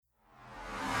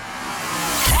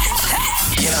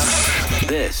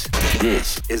This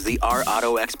is the Our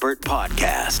Auto Expert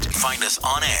Podcast. Find us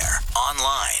on air,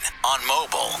 online, on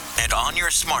mobile, and on your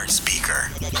smart speaker.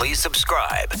 Please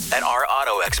subscribe at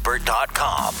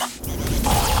ourautoexpert.com.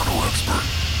 Our Auto Expert.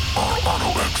 Our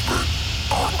Auto Expert.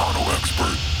 Our Auto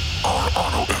Expert. Our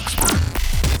Auto Expert.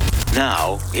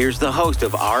 Now, here's the host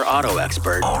of Our Auto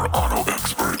Expert, Our Auto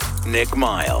Expert. Nick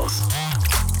Miles.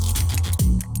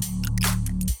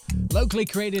 Locally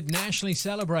created, nationally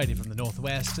celebrated from the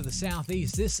northwest to the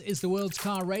southeast, this is the world's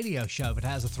car radio show. If it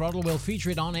has a throttle, we'll feature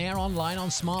it on air, online, on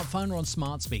smartphone, or on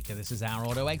smart speaker. This is Our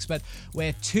Auto Expert,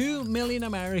 where 2 million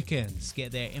Americans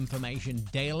get their information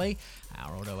daily.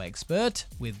 Our Auto Expert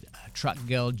with Truck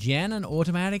Girl Jen and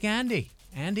Automatic Andy.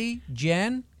 Andy,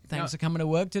 Jen, thanks for coming to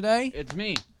work today. It's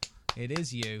me. It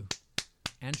is you.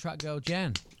 And Truck Girl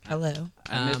Jen. Hello.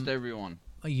 I missed everyone.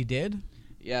 Oh, you did?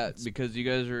 Yeah, because you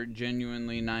guys are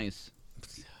genuinely nice.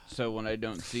 So when I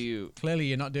don't see you, Clearly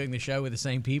you're not doing the show with the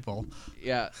same people.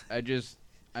 yeah, I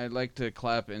like to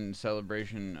clap in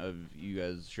celebration of you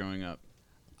guys showing up.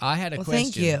 I had a Well, question.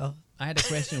 thank you. I had a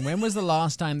question. When was the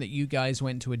last time that you guys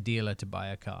went to a dealer to buy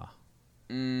a car?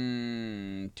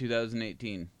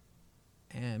 2018.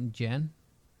 Jen?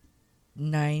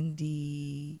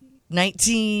 1990.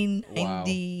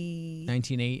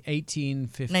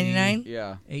 1850. 99? Yeah.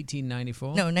 1894?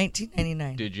 No,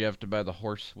 1999. Did you have to buy the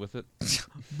horse with it?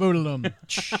 Boodalum.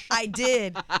 I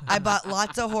did. I bought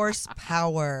lots of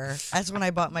horsepower. That's when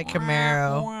I bought my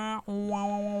Camaro.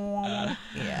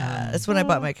 Yeah, that's when I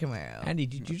bought my Camaro. Andy,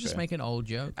 did you just make an old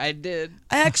joke? I did.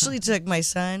 I actually took my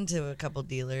son to a couple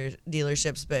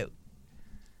dealerships, but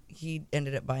he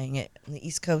ended up buying it on the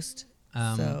East Coast.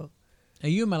 So Are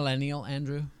you a millennial,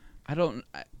 Andrew? I don't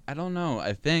know.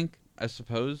 I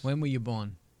suppose. When were you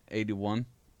born? 81.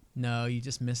 No, you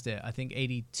just missed it. I think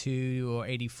 82 or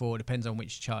 84, depends on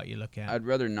which chart you look at. I'd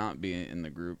rather not be in the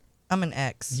group. I'm an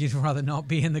X. You'd rather not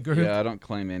be in the group? Yeah, I don't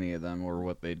claim any of them or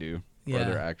what they do or Yeah.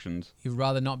 their actions. You'd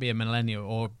rather not be a millennial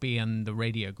or be in the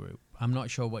radio group. I'm not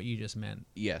sure what you just meant.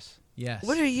 Yes. Yes.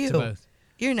 What are you? To both.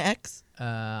 You're an X?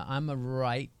 I'm a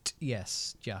right.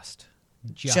 Yes, just.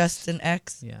 Just an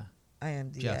X? Yeah. I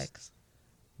am the Just. X.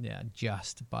 Yeah,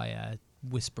 just by a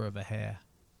whisper of a hair.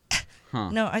 Huh.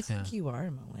 No, I think you are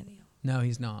a millennial. No,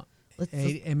 he's not. Let's-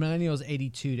 A millennial's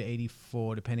 82 to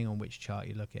 84, depending on which chart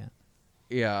you look at.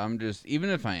 Yeah, even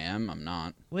if I am, I'm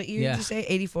not. What year Yeah. did you say?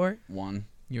 84? One.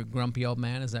 You're a grumpy old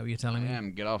man, is that what you're telling I me?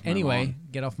 am. Get off my Anyway, lawn.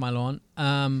 get off my lawn.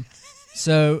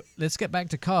 So let's get back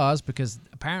to cars, because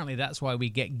apparently that's why we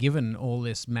get given all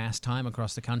this mass time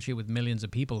across the country with millions of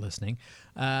people listening.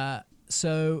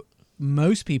 So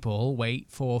most people wait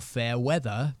for fair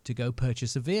weather to go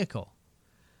purchase a vehicle.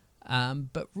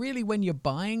 But really, when you're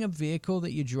buying a vehicle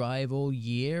that you drive all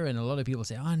year, and a lot of people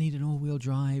say, I need an all-wheel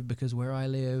drive because where I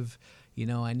live,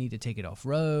 I need to take it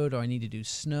off-road, or I need to do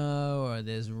snow, or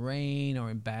there's rain, or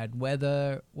in bad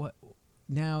weather. What?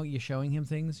 Now you're showing him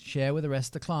things. Share with the rest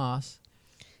of the class.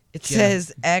 It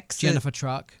says Jennifer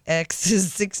Truck. X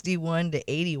is 61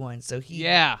 to 81, so he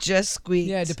just squeaked.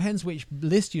 Yeah, it depends which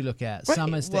list you look at. Right,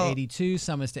 Some is to well, 82,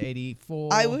 some is to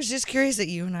 84. I was just curious that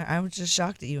you and I was just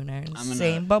shocked that you and I are in the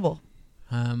same bubble.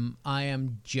 I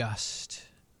am just.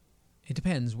 It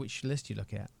depends which list you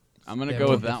look at. I'm going to They're go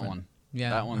all with that different. one. Yeah,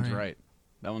 That one's all right. right.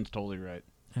 That one's totally right.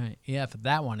 All right. Yeah, for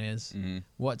that one is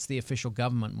what's the official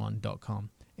government one.com.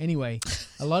 Anyway,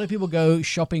 a lot of people go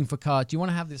shopping for cars. Do you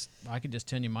want to have this? I could just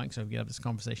turn your mic so we can have this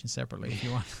conversation separately if you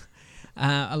want.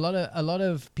 A lot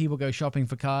of people go shopping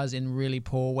for cars in really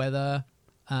poor weather.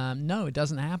 No, it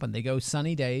doesn't happen. They go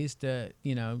sunny days to,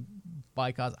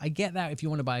 buy cars. I get that if you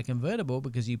want to buy a convertible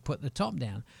because you put the top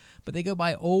down. But they go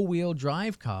buy all-wheel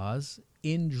drive cars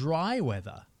in dry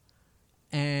weather.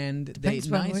 And Depends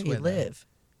they on nice where you weather. live.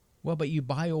 Well, but you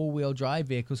buy all-wheel drive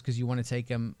vehicles because you want to take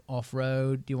them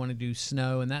off-road, you want to do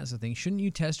snow and that sort of thing. Shouldn't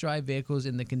you test drive vehicles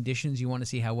in the conditions you want to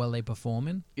see how well they perform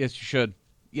in? Yes, you should.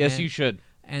 Yes, And- you should.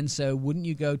 And so wouldn't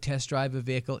you go test drive a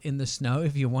vehicle in the snow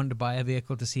if you wanted to buy a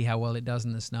vehicle to see how well it does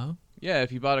in the snow? Yeah,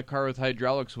 if you bought a car with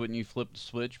hydraulics, wouldn't you flip the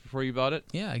switch before you bought it?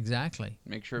 Yeah, exactly.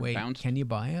 Make sure it Wait, bounced? can you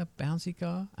buy a bouncy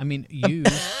car? I mean,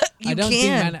 used. You I don't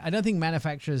can. Think I don't think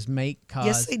manufacturers make cars.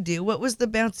 Yes, they do. What was the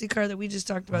bouncy car that we just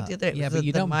talked about the other day? Yeah, Was but it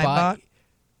you the don't buy. Maybach?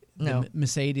 the No.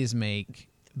 Mercedes make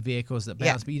vehicles that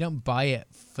Yeah. bounce, but you don't buy it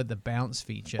for the bounce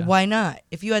feature. Why not?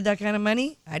 If you had that kind of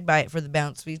money, I'd buy it for the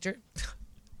bounce feature.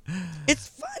 It's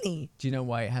funny. Do you know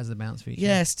why it has the bounce feature?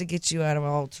 Yes, to get you out of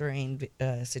all terrain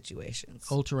situations.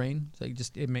 All terrain, so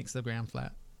it makes the ground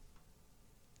flat.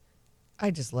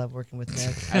 I just love working with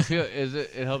Nick. I feel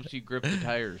it helps you grip the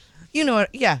tires. You know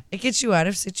what? Yeah, it gets you out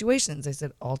of situations. I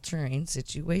said all terrain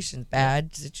situations,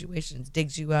 bad situations,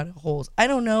 digs you out of holes. I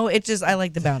don't know. I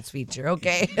like the bounce feature.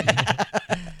 Okay.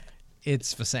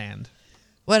 It's for sand.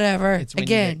 Whatever. It's when you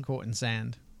Again, get caught in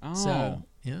sand. Oh. So,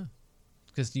 yeah.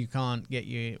 Because you can't get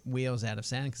your wheels out of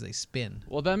sand because they spin.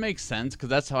 Well, that makes sense because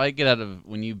that's how I get out of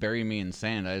when you bury me in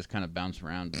sand. I just kind of bounce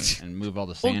around and move all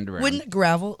the sand around. wouldn't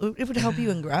gravel? It would help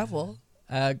you in gravel.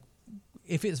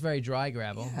 If it's very dry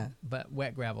gravel, Yeah. but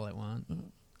wet gravel it won't.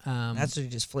 That's what you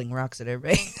just fling rocks at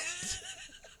everybody.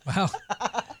 Well,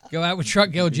 go out with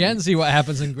Truck Girl Jen, see what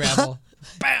happens in gravel.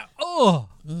 Bam! Oh,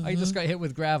 I just got hit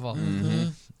with gravel.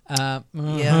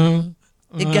 Yeah.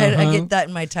 I get that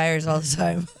in my tires all the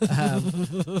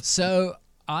time. So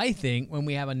I think when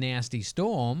we have a nasty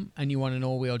storm and you want an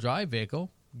all-wheel drive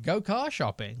vehicle, go car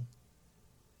shopping.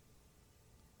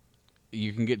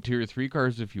 You can get 2 or 3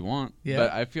 cars if you want. Yeah.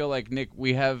 But I feel like, Nick,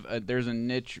 there's a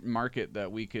niche market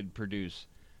that we could produce.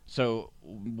 So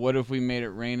what if we made it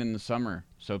rain in the summer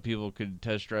so people could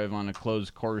test drive on a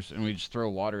closed course and we just throw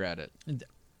water at it?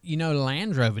 You know,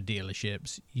 Land Rover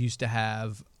dealerships used to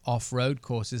have off-road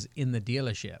courses in the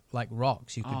dealership, like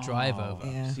rocks you could drive over.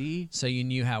 Yeah. See? So you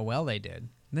knew how well they did.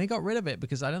 And they got rid of it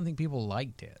because I don't think people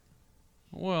liked it.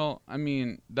 Well, I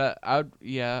mean, I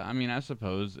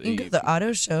suppose. You can go to the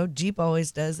auto show. Jeep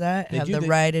always does that. They Have do the the-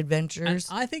 ride And adventures.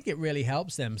 I think it really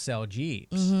helps them sell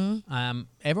Jeeps.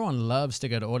 Everyone loves to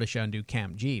go to auto show and do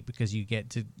Camp Jeep because you get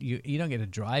to you don't get to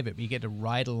drive it, but you get to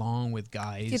ride along with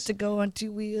guys. Get to go on 2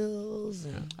 wheels.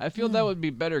 And I feel that would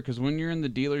be better because when you're in the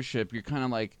dealership, you're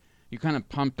kind of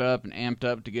pumped up and amped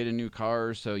up to get a new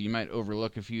car, so you might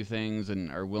overlook a few things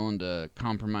and are willing to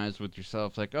compromise with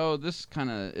yourself. Like, oh, this kind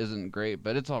of isn't great,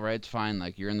 but it's all right, it's fine.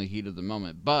 Like, you're in the heat of the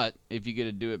moment. But if you get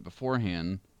to do it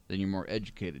beforehand, then you're more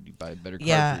educated. You buy a better car for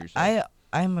yeah, yourself.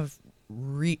 I'm a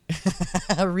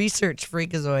a research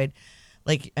freakazoid.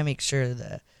 Like, I make sure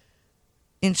the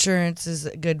insurance is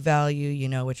a good value. You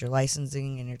know what your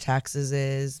licensing and your taxes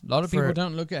is. A lot of people for-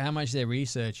 don't look at how much their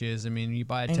research is. I mean, you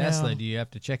buy a I Tesla, know. do you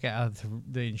have to check out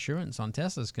the insurance on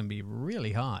Teslas can be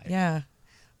really high. Yeah.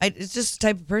 It's just the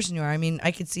type of person you are. I mean,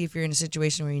 I could see if you're in a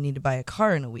situation where you need to buy a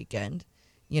car in a weekend,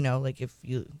 like if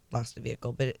you lost a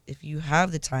vehicle. But if you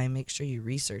have the time, make sure you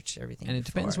research everything. And it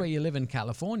depends before. where you live in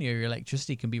California. Your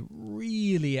electricity can be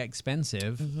really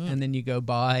expensive. Mm-hmm. And then you go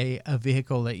buy a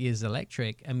vehicle that is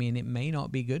electric. I mean, it may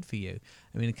not be good for you.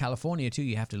 I mean, in California, too,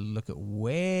 you have to look at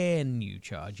when you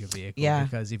charge your vehicle. Yeah.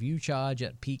 Because if you charge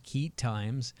at peak heat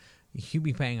times, you'll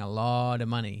be paying a lot of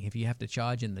money. If you have to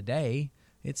charge in the day,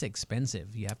 it's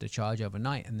expensive. You have to charge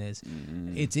overnight. And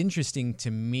it's interesting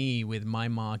to me with my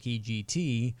Mark-E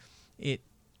GT,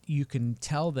 you can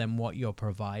tell them what your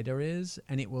provider is,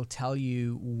 and it will tell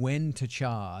you when to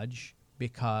charge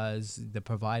because the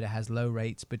provider has low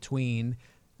rates between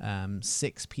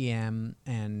 6 p.m.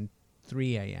 and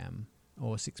 3 a.m.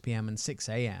 or 6 p.m. and 6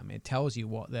 a.m. It tells you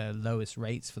what the lowest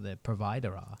rates for the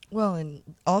provider are. Well, and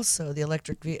also the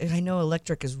electric. I know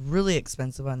electric is really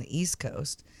expensive on the East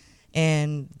Coast,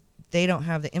 and they don't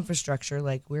have the infrastructure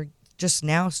like we're just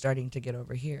now starting to get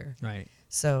over here. Right.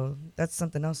 So that's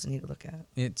something else you need to look at.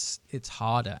 It's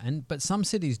harder, but some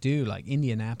cities do, like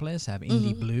Indianapolis have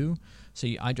Indy Blue. So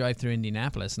I drive through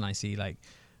Indianapolis and I see like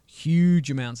huge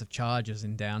amounts of chargers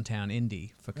in downtown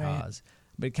Indy for cars.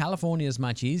 But California is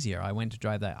much easier. I went to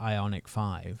drive that Ioniq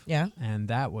 5. Yeah. And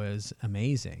that was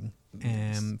amazing.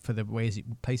 For the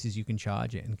places you can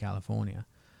charge it in California,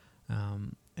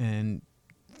 and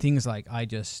things like I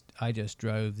just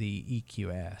drove the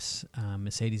EQS,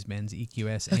 Mercedes-Benz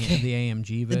EQS, the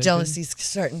AMG version. The jealousy's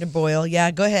starting to boil. Yeah,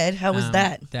 go ahead. How was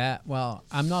that? Well,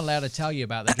 I'm not allowed to tell you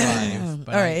about the drive.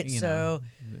 But All right. So,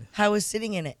 how was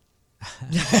sitting in it?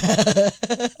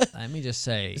 let me just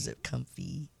say, Is it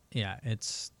comfy? yeah,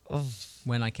 it's Oh,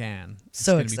 when I can. It's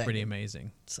So going to be pretty excited.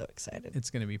 amazing. so excited. It's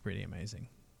going to be pretty amazing.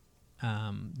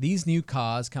 These new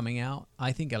cars coming out,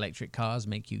 I think electric cars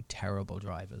make you terrible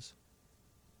drivers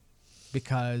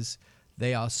because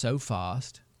they are so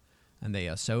fast and they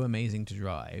are so amazing to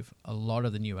drive. A lot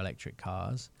of the new electric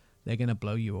cars, they're going to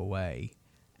blow you away.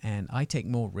 And I take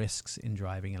more risks in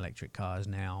driving electric cars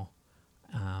now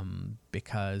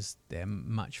because they're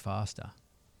much faster.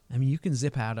 I mean, you can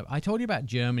zip out of... I told you about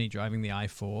Germany driving the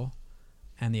i4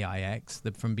 and the iX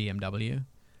from BMW.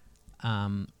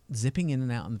 Zipping in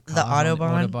and out on the The cars on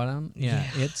Autobahn? Autobahn. Yeah,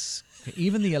 it's...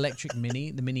 Even the electric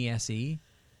Mini, the Mini SE,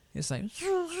 it's like...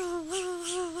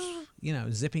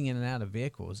 zipping in and out of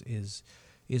vehicles is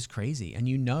crazy. And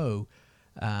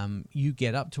you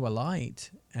get up to a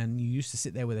light and you used to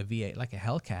sit there with a V8 like a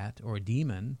Hellcat or a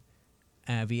Demon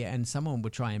V8, and someone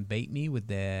would try and bait me with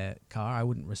their car, I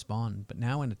wouldn't respond. But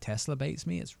now when a Tesla baits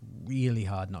me, it's really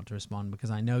hard not to respond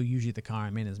because I know usually the car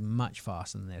I'm in is much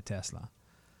faster than their Tesla.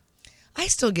 I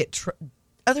still get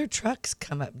other trucks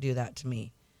come up and do that to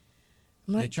me.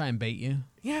 I'm They like, try and bait you.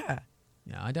 yeah.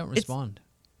 Yeah, I don't respond.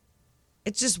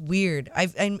 It's just weird.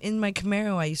 I'm in my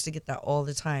Camaro. I used to get that all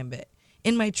the time, but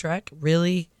in my truck,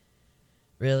 really,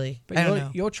 But I don't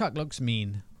know. your truck looks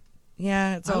mean.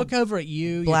 Yeah, it's I all look over at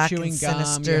you. black You're chewing and gum.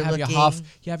 sinister You have your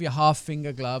looking. half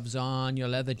finger gloves on. Your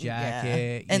leather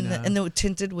jacket. and you know. and the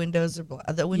tinted windows are black.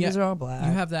 The windows are all black.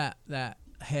 You have that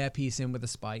hairpiece in with the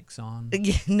spikes on.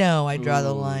 No, I draw the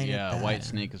Ooh, you Yeah, at that. White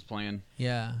Snake is playing.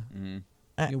 Yeah. Mm-hmm.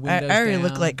 I Your windows already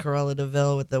look down. like Corolla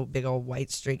DeVille with the big old white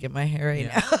streak in my hair right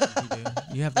Yeah, now. you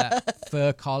do. You have that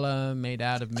fur collar made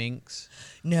out of minks.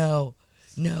 No,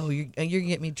 you're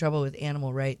getting me in trouble with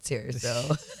animal rights here.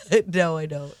 So no, I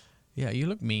don't. Yeah, you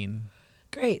look mean.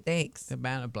 Great, thanks. The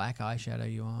amount of black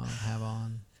eyeshadow you have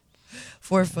on.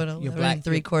 4 foot 11 You're black- and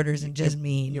 3/4 and just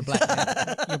mean. Your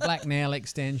black nail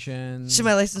extensions. Should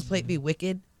my license plate be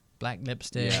wicked? Black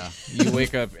lipstick. Yeah, you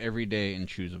wake up every day and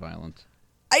choose violence.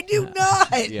 I do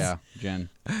not. Yeah, Jen.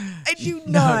 I do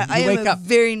No, not. you I am wake a up-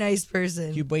 very nice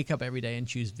person. You wake up every day and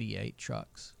choose V8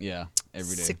 trucks. Yeah,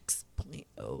 every day.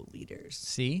 6.0 liters.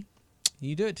 See?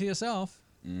 You do it to yourself.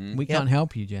 Mhm. We Yep. can't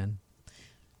help you, Jen.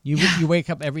 You wake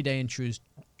up every day and choose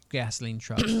gasoline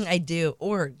trucks. I do,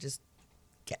 or just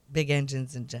get big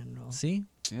engines in general. See?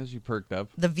 As you perked up.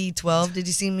 The V12. Did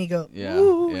you see me go? Yeah,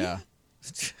 "Ooh"? yeah.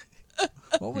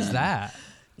 What was that?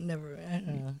 Never. I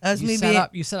don't know. That was You me sat being.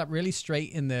 up. You sat up really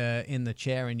straight in the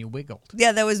chair and you wiggled.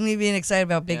 Yeah, that was me being excited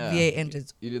about big Yeah. V8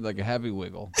 engines. You did like a heavy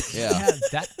wiggle. Yeah. Yeah,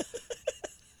 that.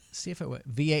 See if it works.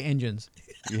 V8 engines.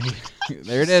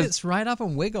 There it is. Sits right up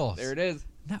and wiggles. There it is. Isn't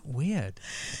that weird?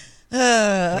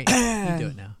 Uh, Wait, you do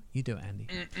it now. You do it, Andy.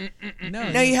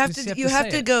 no, you have just to. You have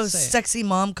say to it. go Say it. sexy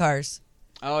mom cars.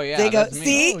 Oh yeah. They go. that's me.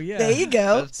 See, Oh, yeah. there you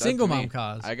go. That's Single me. mom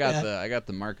cars. I got Yeah.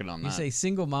 the market on that. You say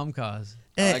single mom cars.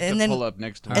 I like and to then pull up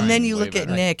next to and then mine you way look at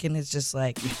better. Nick, and it's just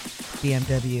like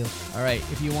BMW. All right.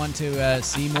 If you want to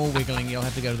see more wiggling, you'll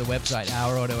have to go to the website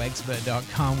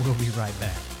ourautoexpert.com. We'll be right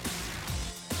back.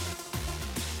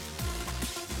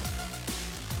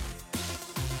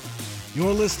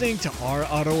 You're listening to Our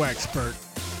Auto Expert.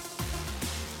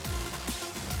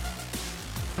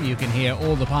 You can hear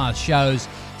all the past shows,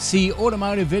 see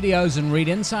automotive videos, and read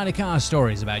insider car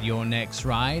stories about your next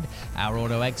ride. Our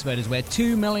Auto Expert is where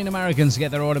 2 million Americans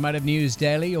get their automotive news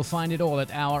daily. You'll find it all at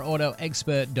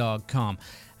ourautoexpert.com.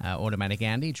 Automatic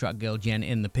Andy, Truck Girl Jen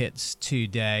in the pits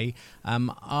today.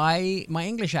 My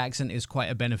English accent is quite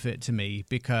a benefit to me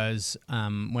because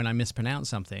when I mispronounce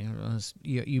something,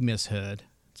 you misheard.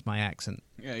 It's my accent.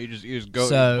 Yeah, you just go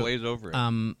So, blaze over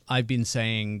it. I've been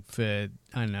saying for,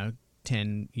 I don't know,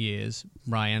 10 years,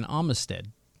 Brian Armistead.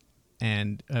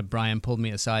 And Brian pulled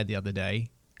me aside the other day,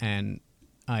 and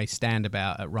I stand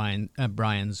about at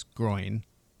Brian's groin,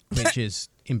 which is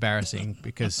embarrassing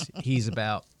because he's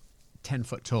about 10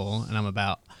 foot tall, and I'm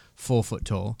about 4 foot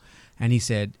tall. And he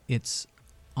said, it's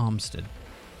Armstead.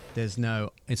 It's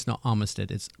not Armistead,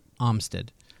 it's Armstead.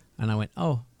 And I went,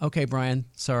 oh, okay, Brian,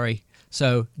 sorry.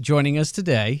 So joining us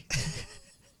today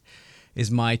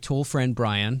is my tall friend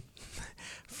Brian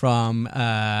from,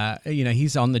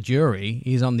 he's on the jury.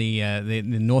 He's on the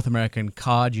North American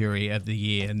Car Jury of the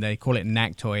Year, and they call it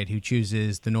NACTOID, who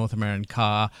chooses the North American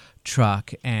Car,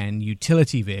 Truck, and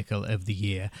Utility Vehicle of the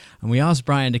Year. And we asked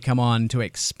Brian to come on to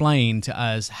explain to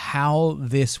us how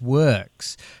this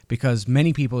works, because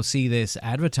many people see this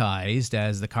advertised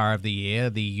as the Car of the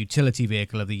Year, the Utility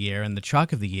Vehicle of the Year, and the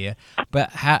Truck of the Year. But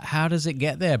how does it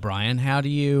get there, Brian? How do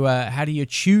you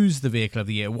choose the Vehicle of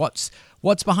the Year? What's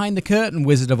behind the curtain,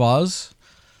 Wizard of Oz?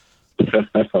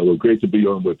 Well, great to be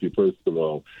on with you, first of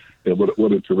all. And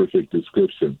what a terrific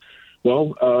description.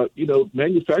 Well,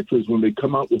 manufacturers, when they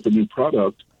come out with a new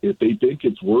product, if they think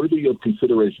it's worthy of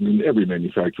consideration, and every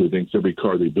manufacturer thinks every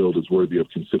car they build is worthy of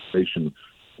consideration,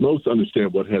 most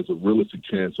understand what has a realistic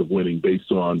chance of winning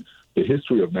based on the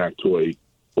history of NACTOID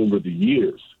over the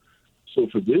years. So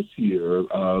for this year,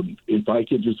 if I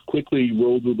could just quickly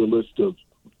roll through the list of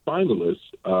finalists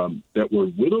that were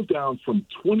whittled down from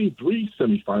 23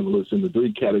 semifinalists in the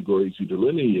 3 categories you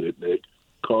delineated, Nick: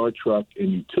 car, truck,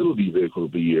 and utility vehicle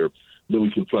of the year. Then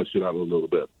we can flesh it out a little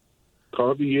bit.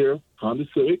 Car of the year, Honda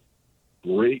Civic,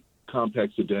 great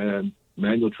compact sedan,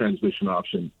 manual transmission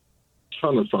option,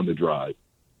 ton of fun to drive.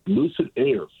 Lucid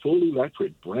Air, full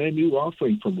electric, brand new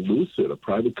offering from Lucid, a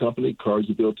private company. Cars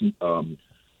are built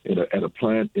at a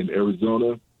plant in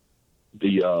Arizona.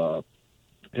 The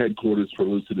headquarters for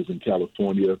Lucid is in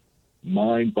California.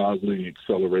 Mind-boggling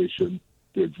acceleration,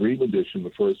 their Dream Edition,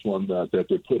 the first one that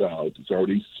they put out. It's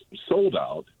already sold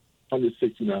out,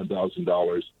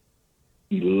 $169,000,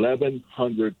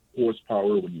 1,100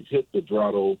 horsepower. When you hit the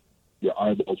throttle, your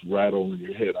eyeballs rattle in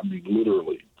your head. I mean,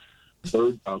 literally.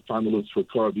 Third finalist for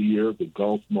Car of the Year, the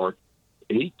Golf Mark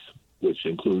 8, which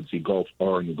includes the Golf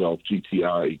R and the Golf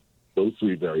GTI, those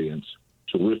three variants.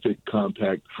 Terrific,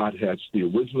 compact, hot hatch, the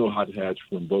original hot hatch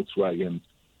from Volkswagen.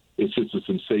 It's just a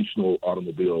sensational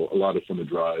automobile, a lot of fun to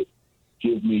drive.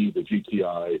 Give me the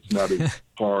GTI. It's not as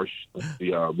harsh on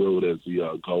the road as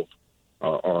the Golf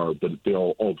R, but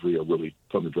all three are really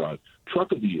fun to drive.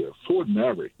 Truck of the Year, Ford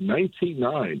Maverick,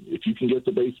 19.9. If you can get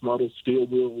the base model, steel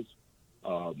wheels,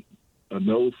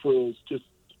 no frills, just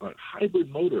a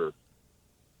hybrid motor,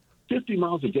 50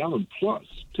 miles a gallon plus.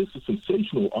 Just a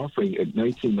sensational offering at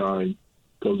 19.9,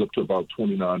 goes up to about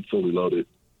 29 fully loaded.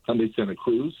 Hyundai Santa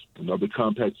Cruz, another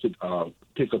compact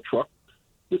pickup truck.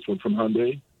 This one from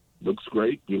Hyundai. Looks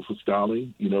great, beautiful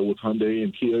styling. You know, with Hyundai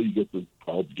and Kia, you get the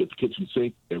kitchen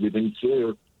sink, everything's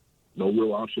there. No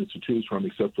real options to choose from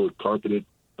except for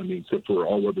except for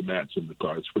all-weather mats in the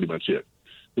car. It's pretty much it.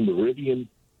 In the Rivian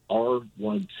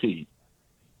R1T,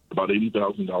 about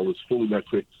 $80,000, fully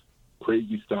electric,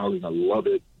 crazy styling. I love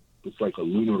it. It's like a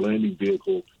lunar landing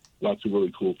vehicle. Lots of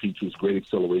really cool features, great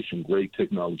acceleration, great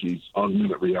technologies,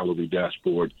 augmented reality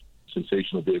dashboard,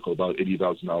 sensational vehicle, about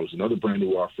 $80,000. Another brand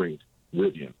new offering,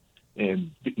 Rivian.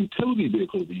 And the utility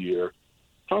vehicle of the year,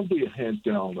 probably a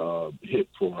hands-down hit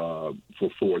for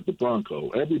Ford, the Bronco.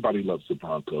 Everybody loves the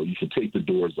Bronco. You can take the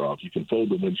doors off. You can fold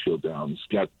the windshield down. It's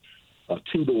got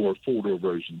two-door, four-door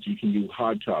versions. You can do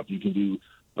hard top. You can do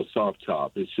a soft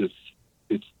top. It's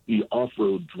the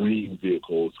off-road dream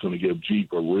vehicle. It's going to give Jeep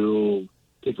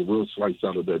take a real slice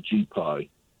out of that Jeep pie.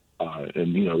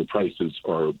 And, you know, the prices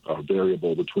are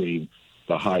variable between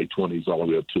the high 20s all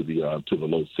the way up to the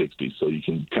low 60s. So you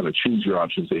can kind of choose your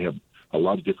options. They have a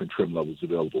lot of different trim levels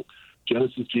available.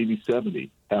 Genesis GV70,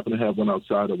 happen to have one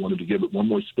outside. I wanted to give it one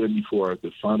more spin before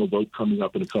the final vote coming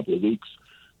up in a couple of weeks.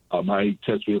 My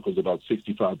test vehicle is about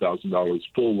 $65,000,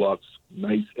 full lux,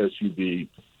 nice SUV,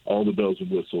 all the bells and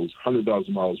whistles,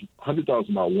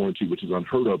 100,000-mile warranty, which is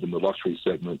unheard of in the luxury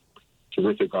segment.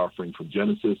 Terrific offering from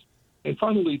Genesis. And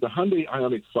finally, the Hyundai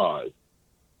Ioniq 5.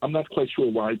 I'm not quite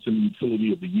sure why it's in the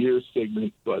Utility of the Year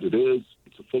segment, but it is.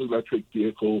 It's a full electric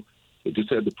vehicle. They just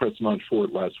had the press launch for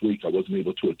it last week. I wasn't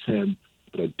able to attend,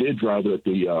 but I did drive it at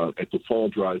the fall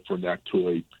drive for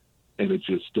NACTOY, and it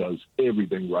just does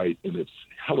everything right, and it's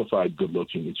hellified good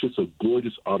looking. It's just a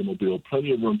gorgeous automobile,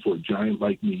 plenty of room for a giant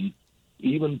like me,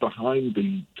 even behind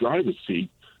the driver's seat.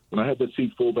 When I have that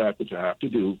seat full back, which I have to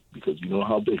do because you know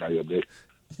how big I am, Nick,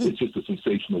 it's just a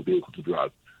sensational vehicle to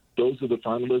drive. Those are the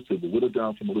finalists. They were whittled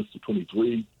down from a list of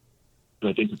 23. And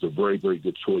I think it's a very, very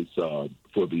good choice for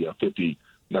the 50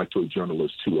 NACTOY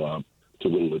journalists to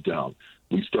whittle it down.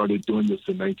 We started doing this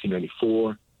in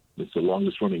 1994. It's the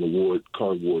longest-running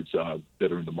car awards that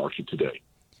are in the market today.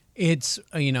 It's,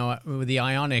 with the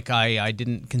Ioniq, I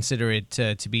didn't consider it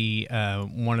to be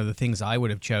one of the things I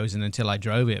would have chosen until I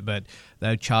drove it. But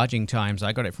the charging times,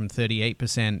 I got it from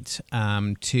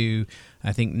 38% to,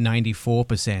 I think,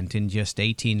 94% in just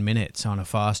 18 minutes on a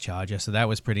fast charger. So that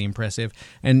was pretty impressive.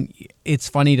 And it's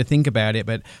funny to think about it,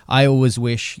 but I always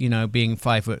wish, being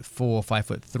 5'4",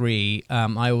 5'3",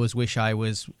 I always wish I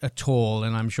was tall,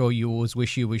 and I'm sure you always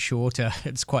wish you were shorter.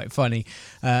 It's quite funny.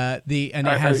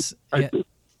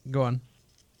 Go on.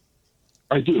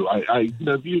 I do.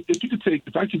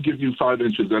 If I could give you 5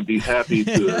 inches, I'd be happy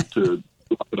to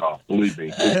drop it off. Believe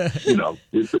me,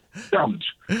 it's a challenge.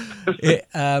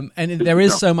 And there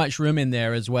is so much room in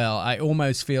there as well. It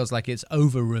almost feels like it's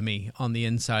over roomy on the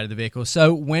inside of the vehicle.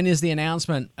 So when is the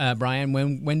announcement, Brian?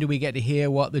 When do we get to hear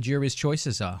what the jury's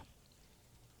choices are?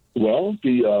 Well,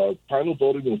 the final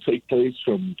voting will take place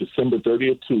from December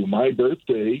 30th to my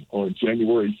birthday on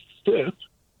January 5th.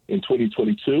 In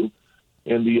 2022,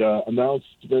 and the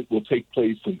announcement will take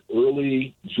place in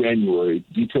early January.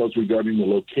 Details regarding the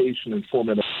location and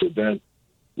format of the event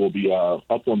will be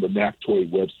up on the NACTOY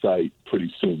website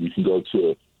pretty soon. You can go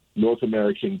to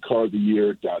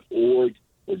NorthAmericanCarOfTheYear.org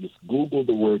or just Google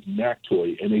the word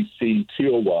NACTOY,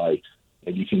 NACTOY,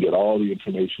 and you can get all the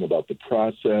information about the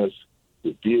process,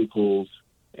 the vehicles,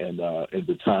 and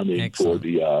the timing Excellent.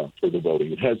 for the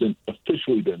voting. It hasn't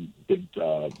officially been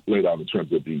laid out in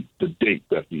terms of the date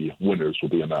that the winners will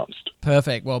be announced.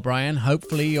 Perfect. Well, Brian,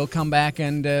 hopefully you'll come back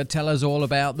and tell us all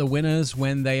about the winners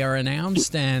when they are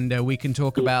announced, and we can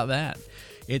talk about that.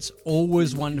 It's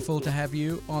always wonderful to have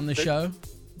you on the show.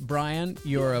 Brian,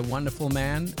 you're a wonderful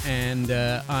man, and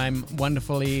I'm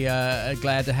wonderfully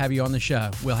glad to have you on the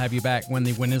show. We'll have you back when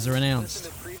the winners are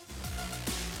announced.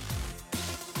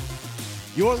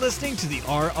 You're listening to the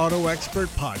Our Auto Expert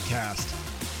podcast.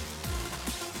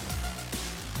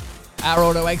 Our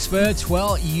Auto Experts,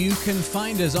 well, you can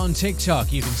find us on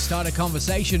TikTok. You can start a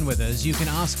conversation with us. You can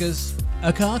ask us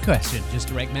a car question. Just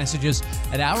direct messages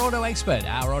at Our Auto Expert.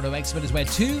 Our Auto Expert is where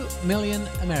 2 million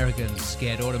Americans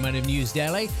get automotive news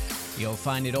daily. You'll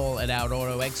find it all at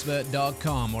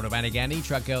OurAutoExpert.com. Automatic Andy,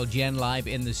 Truck Girl Jen live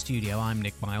in the studio. I'm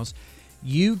Nick Miles.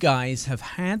 You guys have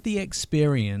had the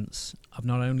experience of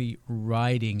not only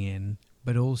riding in,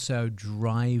 but also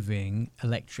driving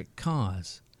electric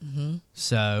cars. Mm-hmm.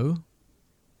 So,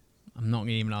 I'm not going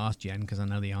to even ask Jen because I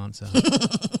know the answer. I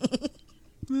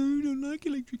don't like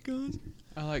electric cars.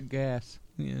 I like gas.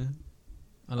 Yeah.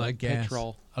 I like gas.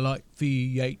 Petrol. I like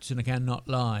V8s and I cannot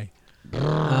lie.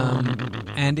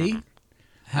 Andy,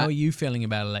 how are you feeling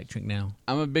about electric now?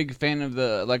 I'm a big fan of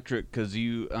the electric because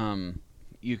you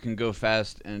can go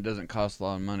fast and it doesn't cost a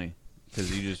lot of money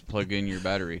because you just plug in your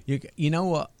battery. You know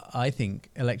what? I think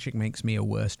electric makes me a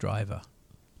worse driver.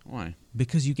 Why?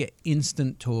 Because you get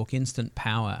instant torque, instant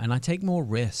power, and I take more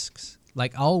risks.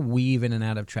 Like, I'll weave in and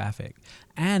out of traffic.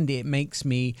 And it makes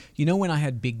me, when I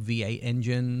had big V8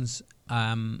 engines,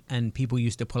 and people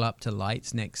used to pull up to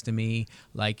lights next to me,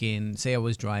 like say I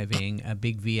was driving a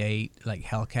big V8 like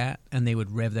Hellcat, and they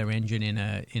would rev their engine in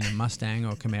a Mustang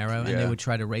or Camaro, and they would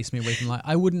try to race me away from the light.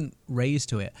 I wouldn't race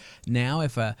to it. Now,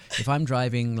 if I'm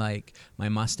driving like my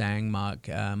Mustang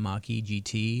Mach-E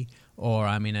GT, or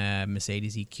I'm in a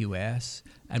Mercedes EQS,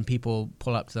 and people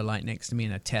pull up to the light next to me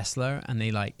in a Tesla, and they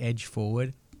like edge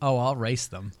forward, I'll race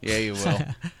them. Yeah, you will.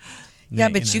 Yeah,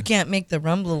 but you can't make the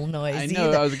rumble noise I know.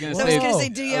 either. I was going to So say. I was going to say,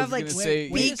 do you have like wait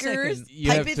a speakers? second. You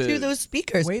Pipe have it to- through those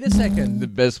speakers. Wait a second. The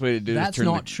best way to do it is That's turn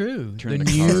not the, true. turn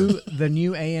The the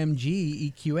new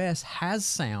AMG EQS has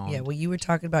sound. Yeah, well, you were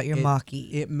talking about your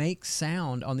Mach-E. It makes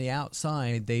sound on the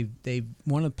outside. They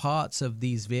one of the parts of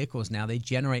these vehicles now, they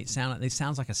generate sound. It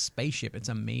sounds like a spaceship. It's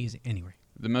amazing. Anyway.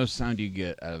 The most sound you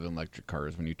get out of an electric car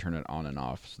is when you turn it on and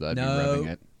off. So that'd be No. revving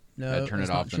it. No, turn that's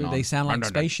it not off true. and on. They sound like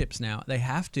spaceships now. They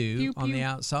have to Pew, on the pew.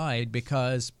 outside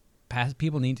because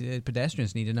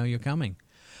pedestrians need to know you're coming.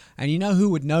 And you know who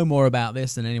would know more about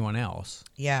this than anyone else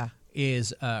Yeah.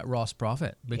 is Ross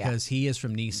Profit, because he is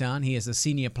from Nissan. He is the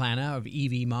senior planner of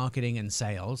EV marketing and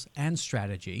sales and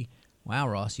strategy. Wow,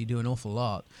 Ross, you do an awful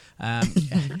lot.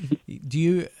 Do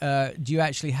you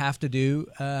actually have to do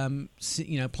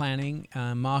planning,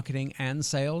 marketing, and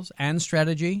sales and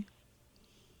strategy?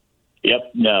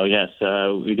 Yep. No. Yes.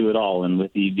 We do it all, and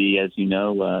with EV, as you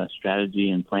know,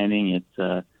 strategy and planning,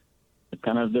 it's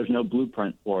kind of there's no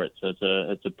blueprint for it, so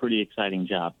it's a pretty exciting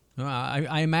job. Well,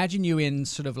 I imagine you in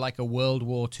sort of like a World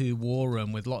War II war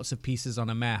room with lots of pieces on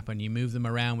a map, and you move them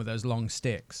around with those long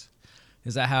sticks.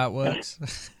 Is that how it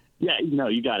works? Yeah. No,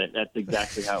 you got it. That's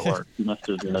exactly how it works. You must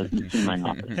have seen my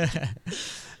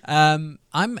office.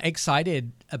 I'm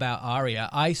excited about Aria.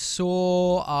 I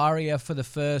saw Aria for the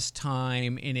first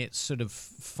time in its sort of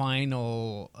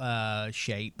final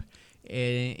shape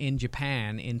in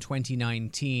Japan in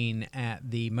 2019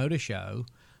 at the Motor Show.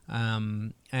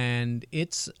 And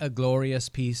it's a glorious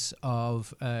piece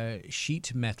of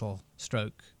sheet metal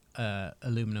stroke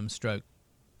aluminum stroke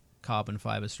carbon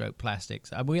fiber stroke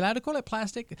plastics. Are we allowed to call it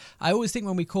plastic? I always think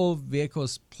when we call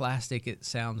vehicles plastic, it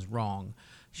sounds wrong.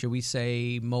 Should we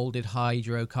say molded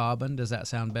hydrocarbon? Does that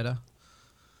sound better?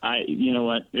 You know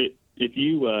what? If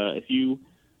you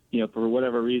for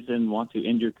whatever reason want to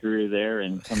end your career there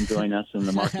and come join us in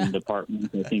the marketing department,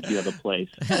 I think you have a place.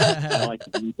 I like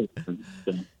to do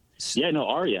it. Yeah, no,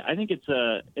 Aria. I think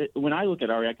when I look at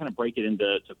Aria, I kind of break it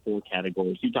into 4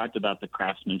 categories. You talked about the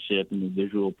craftsmanship and the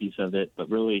visual piece of it,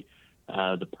 but really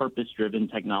the purpose-driven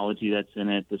technology that's in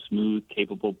it, the smooth,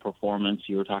 capable performance.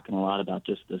 You were talking a lot about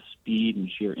just the speed and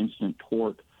sheer instant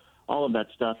torque, all of that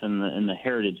stuff, and the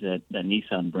heritage that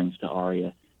Nissan brings to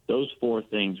Aria. Those 4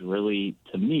 things really,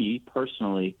 to me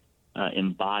personally,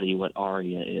 embody what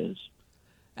Aria is.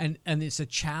 And it's a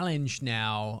challenge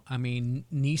now. I mean,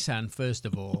 Nissan, first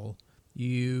of all,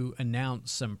 you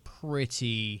announced some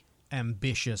pretty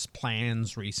ambitious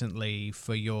plans recently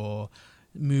for your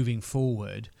moving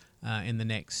forward in the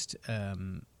next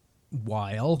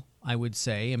while, I would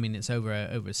say. I mean, it's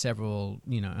over several,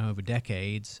 over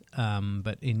decades.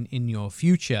 But in your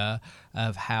future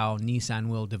of how Nissan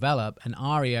will develop, and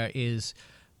Aria is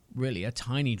really a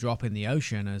tiny drop in the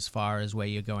ocean as far as where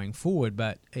you're going forward,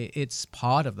 but it's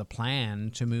part of the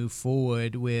plan to move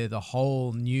forward with a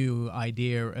whole new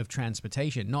idea of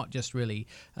transportation, not just really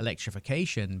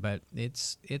electrification, but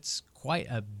it's quite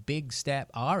a big step,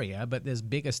 Aria, but there's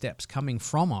bigger steps coming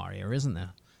from Aria, isn't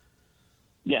there?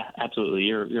 Yeah, absolutely.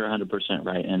 You're 100%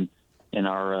 right. And And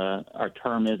our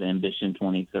term is Ambition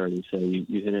 2030. So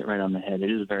you hit it right on the head. It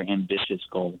is a very ambitious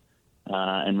goal.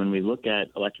 And when we look at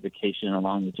electrification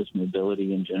along with just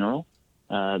mobility in general,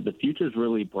 the future is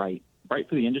really bright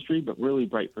for the industry, but really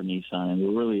bright for Nissan. And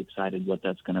we're really excited what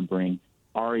that's going to bring.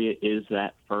 Aria is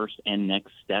that first and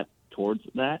next step towards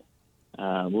that.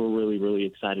 We're really, really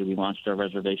excited. We launched our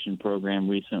reservation program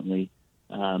recently,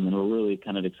 and we're really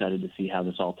kind of excited to see how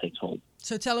this all takes hold.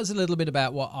 So tell us a little bit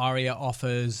about what Aria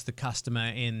offers the customer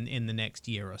in the next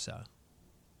year or so.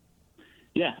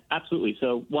 Yeah, absolutely.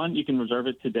 So one, you can reserve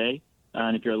it today.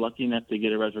 And if you're lucky enough to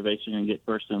get a reservation and get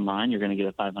first in line, you're going to get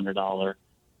a $500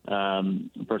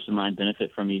 first in line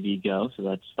benefit from EVgo. So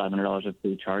that's $500 of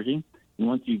free charging. And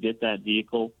once you get that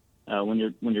vehicle, when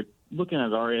you're looking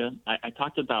at Aria, I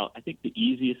talked about, I think the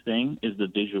easiest thing is the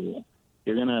visual.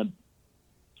 You're gonna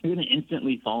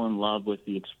instantly fall in love with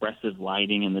the expressive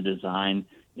lighting and the design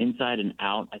inside and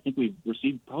out. I think we've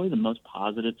received probably the most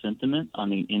positive sentiment on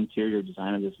the interior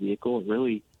design of this vehicle.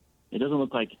 It doesn't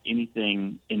look like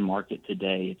anything in market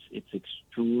today. It's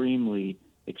extremely,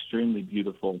 extremely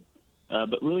beautiful.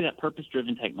 But really that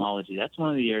purpose-driven technology, that's one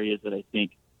of the areas that I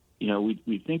think,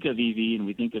 we think of EV and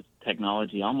we think of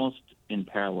technology almost in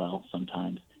parallel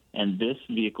sometimes. And this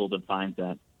vehicle defines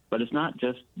that. But it's not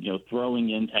just, throwing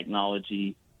in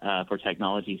technology for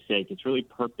technology's sake. It's really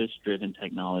purpose-driven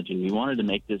technology. We wanted to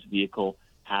make this vehicle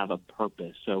have a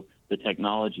purpose. So the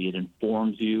technology, it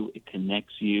informs you, it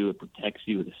connects you, it protects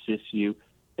you, it assists you.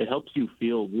 It helps you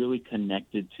feel really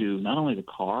connected to not only the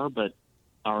car, but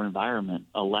our environment.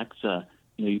 Alexa,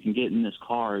 you can get in this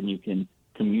car and you can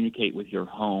communicate with your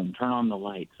home, turn on the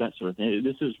lights, that sort of thing.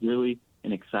 This is really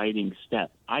an exciting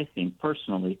step, I think,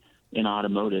 personally, in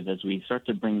automotive as we start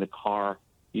to bring the car,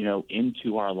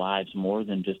 into our lives more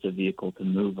than just a vehicle to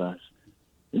move us.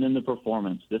 And then the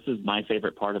performance. This is my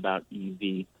favorite part about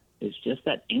EV. It's just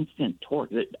that instant torque.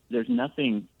 There's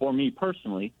nothing, for me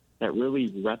personally, that really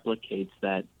replicates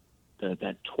that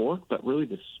torque, but really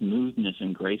the smoothness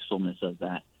and gracefulness of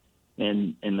that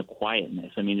and the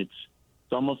quietness. I mean, it's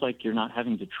almost like you're not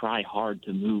having to try hard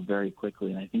to move very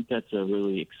quickly, and I think that's a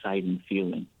really exciting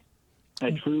feeling.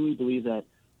 I truly believe that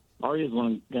Aria is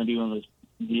going to be one of those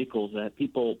vehicles that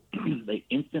people, they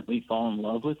instantly fall in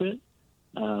love with it.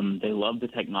 They love the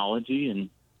technology and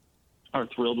are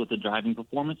thrilled with the driving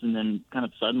performance, and then kind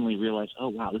of suddenly realize, oh,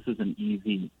 wow, this is an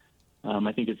EV.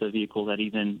 I think it's a vehicle that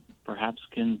even perhaps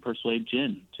can persuade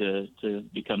Jen to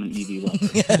become an EV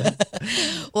lover.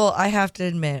 Well, I have to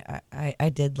admit, I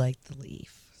did like the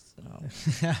Leaf.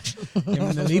 So.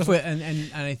 The Leaf,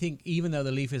 and I think even though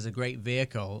the Leaf is a great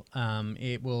vehicle,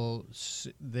 it will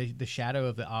the shadow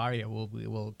of the Aria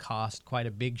will cast quite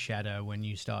a big shadow when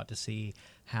you start to see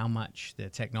how much the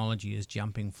technology is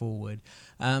jumping forward.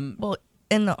 Well,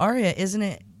 in the Aria, isn't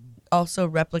it also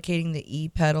replicating the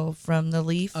e-pedal from the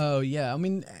Leaf? Oh, yeah. I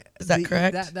mean, is that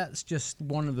correct? That's just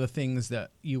one of the things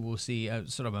that you will see,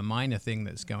 sort of a minor thing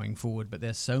that's going forward, but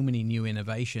there's so many new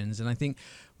innovations. And I think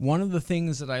one of the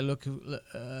things that I look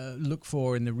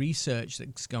for in the research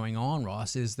that's going on,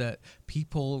 Ross, is that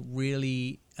people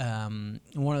really, one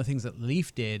of the things that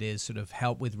Leaf did is sort of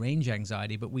help with range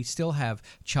anxiety, but we still have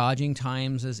charging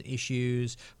times as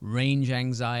issues, range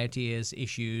anxiety as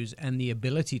issues, and the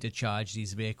ability to charge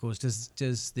these vehicles.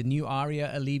 Does the new Aria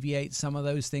alleviate some of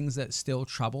those things that still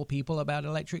trouble people about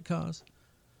electric cars?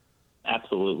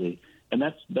 Absolutely. And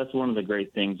that's one of the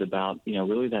great things about,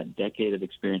 really that decade of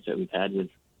experience that we've had with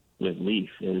Leaf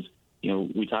is,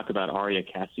 we talk about Aria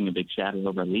casting a big shadow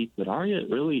over Leaf, but Aria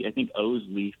really, I think, owes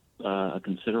Leaf a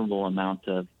considerable amount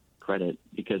of credit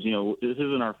because, this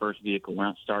isn't our first vehicle. We're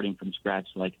not starting from scratch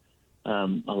like a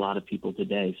lot of people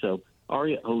today. So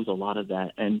Aria owes a lot of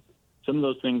that. And some of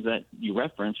those things that you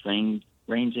referenced, range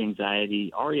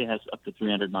anxiety, Aria has up to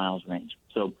 300 miles range.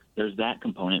 So there's that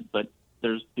component, but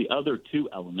there's the other two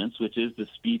elements, which is the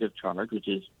speed of charge, which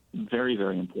is very,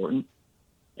 very important.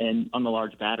 And on the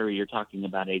large battery, you're talking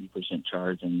about 80%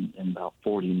 charge in about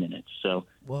 40 minutes. So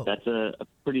Whoa. That's a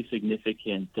pretty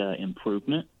significant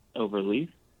improvement over Leaf.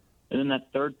 And then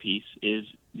that third piece is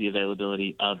the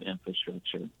availability of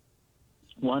infrastructure.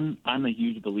 One, I'm a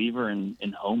huge believer in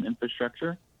home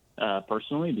infrastructure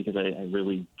personally because I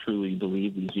really, truly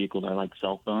believe these vehicles are like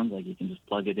cell phones. Like you can just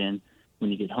plug it in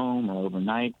when you get home or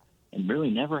overnight and really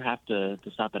never have to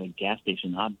stop at a gas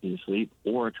station, obviously,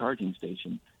 or a charging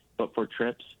station. But for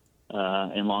trips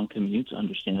and long commutes,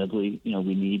 understandably,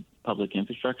 we need public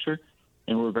infrastructure.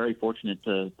 And we're very fortunate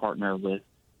to partner with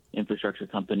infrastructure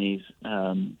companies,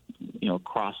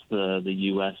 across the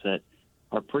U.S. that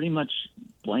are pretty much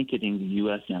blanketing the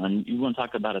U.S. now. And you want to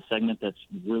talk about a segment that's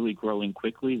really growing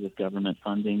quickly with government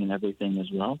funding and everything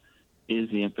as well. is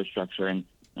the infrastructure. And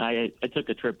I took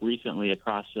a trip recently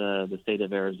across the state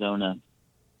of Arizona,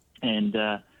 and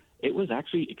it was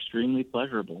actually extremely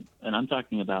pleasurable. And I'm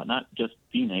talking about not just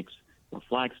Phoenix or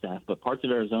Flagstaff, but parts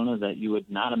of Arizona that you would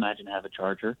not imagine have a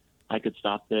charger. I could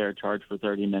stop there, charge for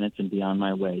 30 minutes, and be on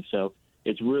my way. So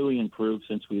it's really improved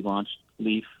since we launched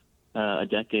Leaf a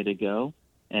decade ago,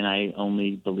 and I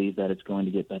only believe that it's going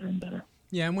to get better and better.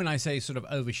 Yeah, and when I say sort of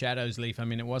overshadows Leaf, I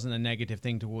mean, it wasn't a negative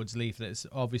thing towards Leaf. That's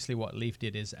obviously what Leaf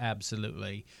did is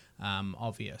absolutely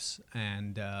obvious.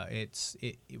 And it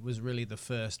was really the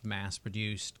first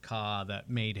mass-produced car that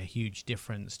made a huge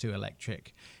difference to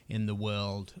electric in the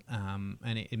world. And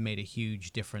it made a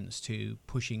huge difference to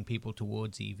pushing people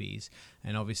towards EVs.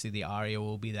 And obviously the Aria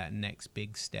will be that next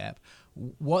big step.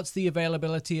 What's the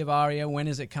availability of Aria? When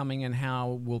is it coming, and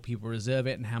how will people reserve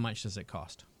it, and how much does it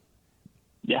cost?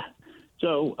 Yeah.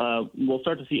 So we'll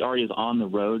start to see Arias on the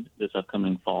road this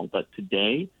upcoming fall. But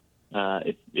today,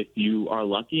 if you are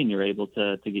lucky and you're able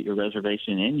to get your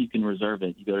reservation in, you can reserve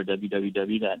it. You go to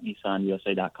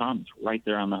www.nissanusa.com. It's right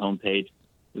there on the homepage.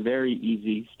 Very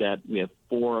easy step. We have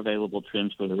 4 available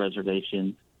trims for the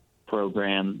reservation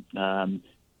program.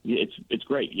 It's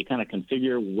great. You kind of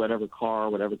configure whatever car,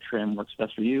 whatever trim works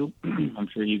best for you. I'm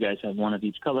sure you guys have one of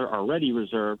each color already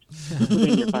reserved.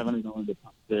 Within your $500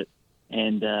 deposit.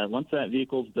 And once that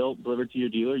vehicle's built, delivered to your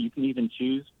dealer, you can even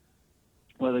choose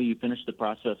whether you finish the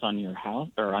process on your house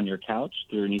or on your couch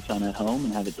through Nissan at Home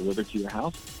and have it delivered to your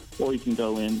house, or you can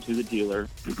go into the dealer,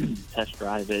 test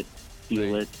drive it,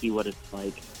 feel it, see what it's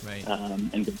like,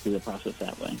 and go through the process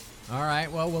that way. All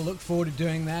right. Well, we'll look forward to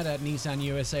doing that at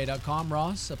nissanusa.com.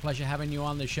 Ross, a pleasure having you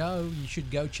on the show. You should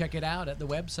go check it out at the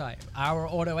website. Our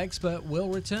auto expert will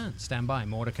return. Stand by.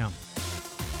 More to come.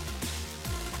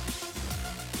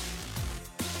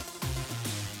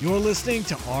 You're listening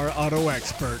to Our Auto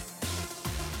Expert.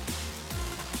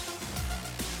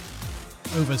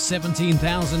 Over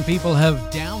 17,000 people have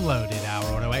downloaded Our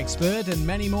Auto Expert, and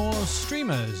many more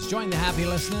streamers. Join the happy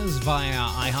listeners via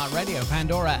iHeartRadio,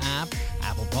 Pandora app,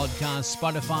 Apple Podcasts,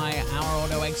 Spotify,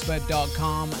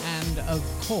 OurAutoExpert.com, and of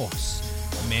course,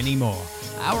 many more.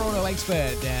 Our Auto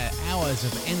Expert, hours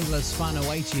of endless fun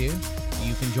await you.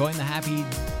 You can join the happy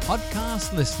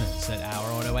podcast listeners at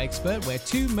Our Auto Expert, where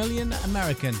 2 million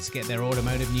Americans get their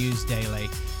automotive news daily.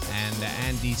 And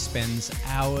Andy spends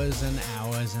hours and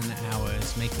hours and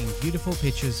hours making beautiful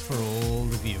pictures for all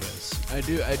the viewers. I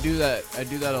do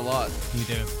that a lot. You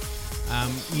do.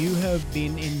 You have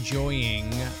been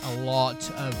enjoying a lot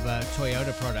of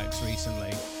Toyota products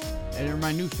recently. And they're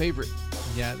my new favorite.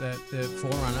 Yeah, the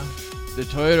 4Runner. The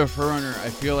Toyota 4Runner, I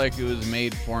feel like it was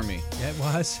made for me. Yeah, it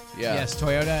was. Yeah. Yes,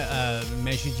 Toyota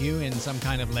measured you in some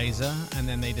kind of laser, and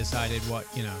then they decided what,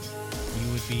 you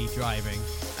would be driving.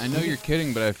 I know you're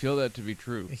kidding, but I feel that to be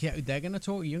true. Yeah, they're going to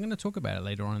talk. You're going to talk about it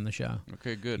later on in the show.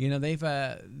 Okay, good.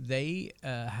 They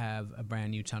have a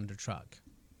brand new Tundra truck,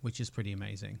 which is pretty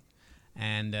amazing,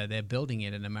 and they're building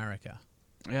it in America.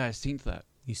 Yeah, I seen that.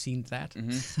 You seen that?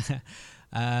 Mm-hmm.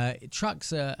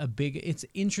 Trucks are a big. It's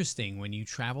interesting when you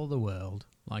travel the world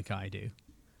like I do,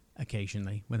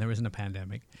 occasionally when there isn't a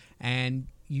pandemic, and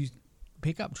you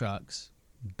pick up trucks.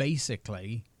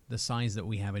 Basically, the size that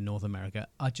we have in North America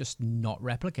are just not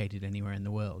replicated anywhere in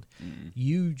the world.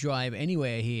 You drive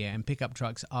anywhere here, and pickup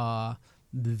trucks are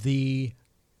the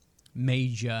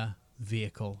major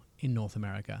vehicle in North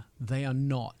America. They are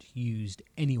not used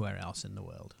anywhere else in the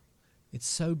world. It's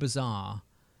so bizarre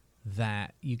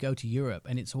that you go to Europe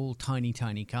and it's all tiny,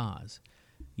 tiny cars.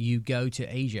 You go to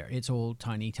Asia, it's all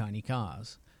tiny, tiny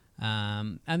cars.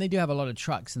 And they do have a lot of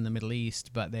trucks in the Middle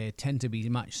East, but they tend to be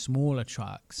much smaller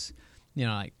trucks,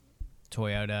 like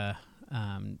Toyota,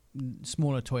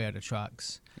 smaller Toyota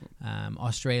trucks.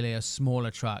 Australia, smaller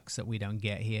trucks that we don't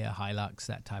get here, Hilux,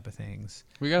 that type of things.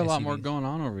 We got a lot SUVs. more going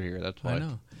on over here, that's why. I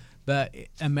know. But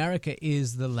America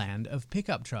is the land of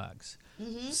pickup trucks.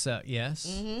 Mm-hmm. So, yes,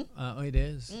 Mm-hmm. it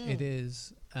is. It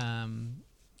is.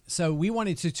 So we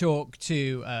wanted to talk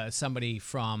to somebody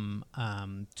from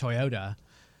Toyota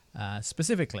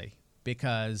specifically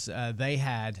because they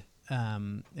had,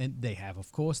 and they have,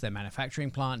 of course, their manufacturing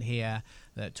plant here.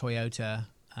 That Toyota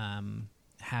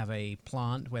have a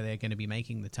plant where they're going to be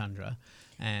making the Tundra.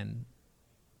 And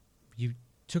you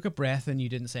took a breath and you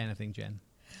didn't say anything, Jen.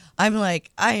 I'm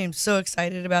like, I am so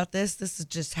excited about this. This has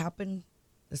just happened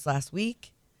this last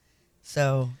week.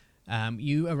 So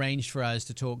you arranged for us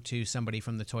to talk to somebody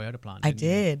from the Toyota plant. I didn't you?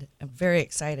 did. I'm very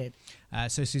excited.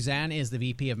 So Suzanne is the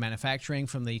VP of manufacturing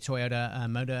from the Toyota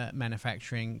Motor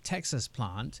Manufacturing Texas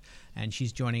plant, and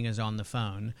she's joining us on the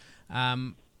phone.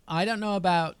 I don't know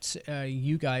about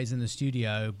you guys in the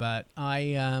studio, but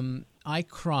I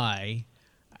cry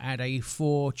at a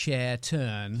 4-chair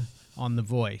turn on The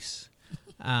Voice.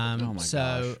 my So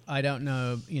gosh. I don't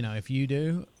know, if you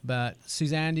do, but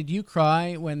Suzanne, did you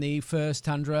cry when the first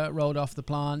Tundra rolled off the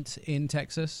plant in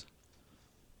Texas?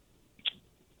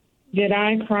 Did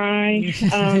I cry?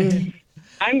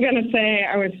 I'm going to say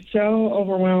I was so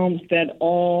overwhelmed that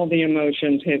all the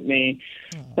emotions hit me.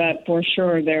 But for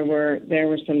sure, there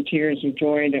were some tears of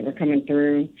joy that were coming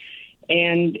through.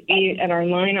 And at our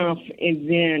line-off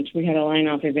event, we had a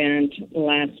line-off event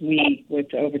last week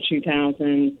with over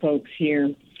 2,000 folks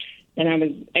here. And I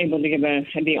was able to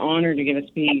had the honor to give a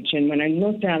speech. And when I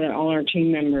looked out at all our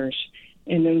team members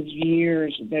in those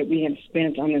years that we had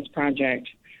spent on this project,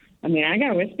 I mean, I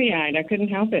got wispy-eyed. I couldn't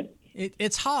help it.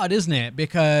 It's hard, isn't it?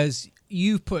 Because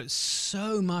you've put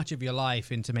so much of your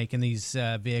life into making these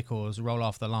vehicles roll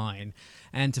off the line,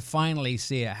 and to finally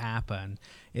see it happen,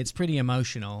 it's pretty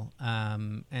emotional.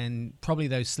 And probably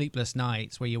those sleepless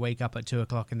nights where you wake up at 2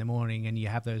 o'clock in the morning and you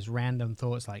have those random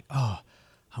thoughts like, oh,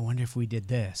 I wonder if we did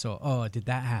this, or oh, did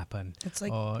that happen? It's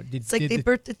like or it's like they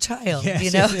birthed a child. Yes,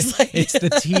 you know, it's the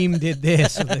team did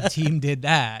this or the team did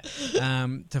that,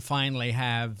 to finally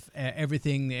have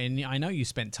everything. And I know you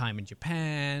spent time in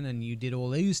Japan and you did all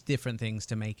these different things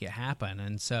to make it happen.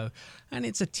 And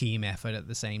it's a team effort at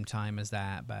the same time as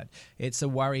that. But it's a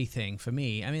worry thing for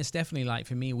me. I mean, it's definitely like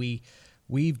for me,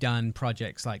 We've done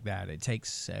projects like that. It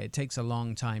takes a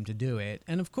long time to do it.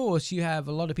 And of course, you have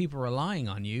a lot of people relying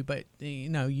on you, but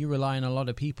you rely on a lot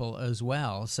of people as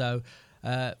well. So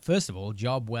first of all,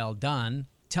 job well done.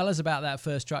 Tell us about that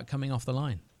first truck coming off the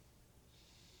line.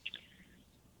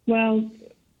 Well,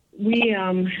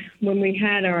 when we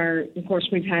had of course,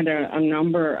 we've had a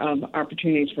number of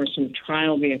opportunities for some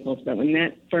trial vehicles, but when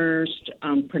that first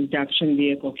production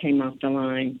vehicle came off the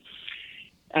line,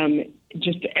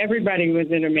 just everybody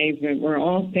was in amazement. We're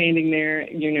all standing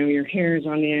there, your hair is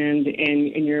on end,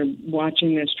 and you're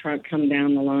watching this truck come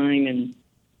down the line, and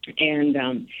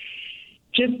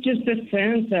just a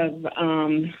sense of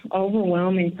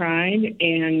overwhelming pride,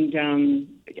 and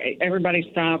everybody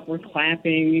stopped. We're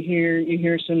clapping. You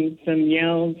hear some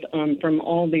yells from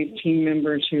all these team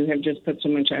members who have just put so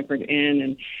much effort in,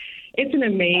 and it's an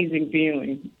amazing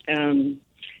feeling.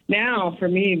 Now, for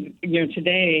me,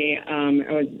 today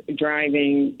I was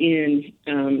driving in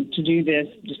to do this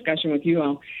discussion with you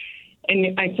all,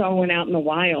 and I saw one out in the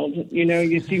wild.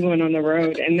 You see one on the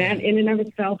road, and that in and of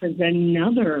itself is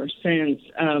another sense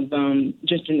of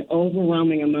just an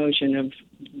overwhelming emotion of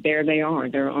there they are,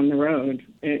 they're on the road.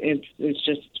 It's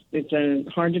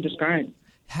hard to describe.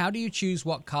 How do you choose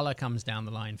what color comes down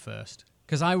the line first?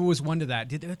 Because I always wonder that.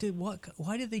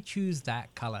 Why did they choose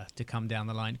that color to come down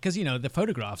the line? Because, the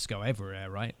photographs go everywhere,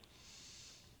 right?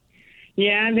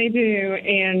 Yeah, they do.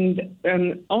 And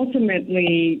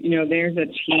ultimately, there's a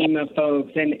team of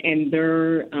folks, and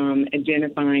they're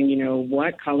identifying,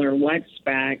 what color, what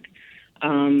spec,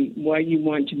 what you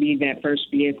want to be that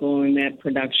first vehicle in that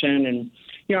production. And,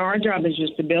 our job is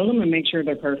just to build them and make sure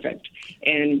they're perfect.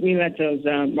 And we let those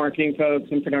marketing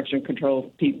folks and production control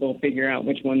people figure out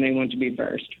which one they want to be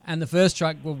first. And the first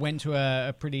truck went to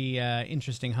a pretty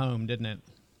interesting home, didn't it?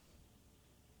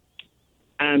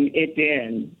 It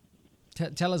did.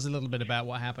 Tell us a little bit about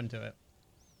what happened to it.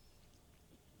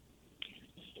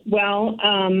 Well,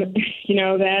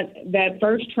 that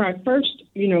first truck,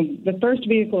 the first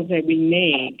vehicles that we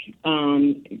make,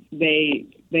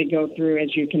 they go through,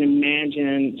 as you can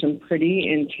imagine, some pretty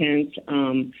intense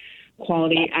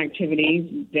quality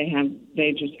activities.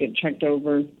 They just get checked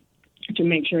over to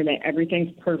make sure that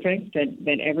everything's perfect,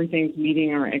 that everything's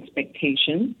meeting our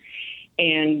expectations,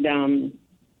 and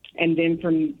then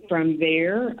from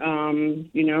there,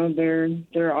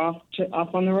 they're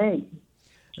off on the road.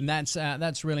 And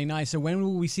that's really nice. So when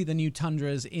will we see the new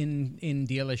Tundras in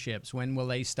dealerships? When will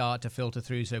they start to filter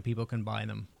through so people can buy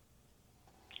them?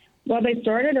 Well, they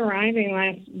started arriving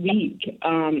last week.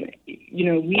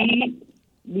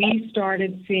 We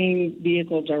started seeing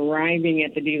vehicles arriving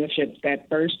at the dealerships that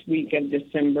first week of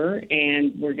December,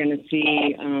 and we're going to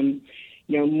see,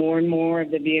 more and more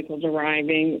of the vehicles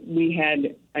arriving. We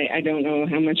had, I don't know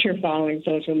how much you're following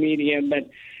social media, but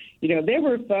there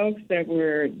were folks that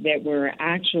were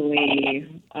actually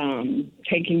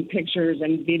taking pictures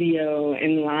and video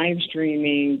and live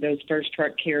streaming those first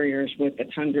truck carriers with the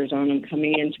Tundras on them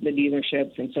coming into the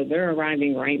dealerships, and so they're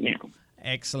arriving right now.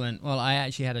 Excellent. Well, I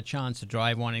actually had a chance to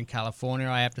drive one in California.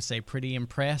 I have to say, pretty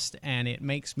impressed, and it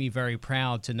makes me very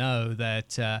proud to know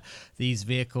that these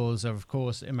vehicles are, of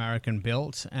course,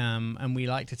 American-built, and we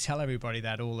like to tell everybody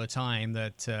that all the time,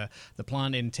 that the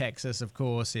plant in Texas, of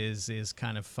course, is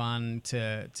kind of fun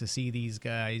to see these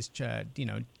guys,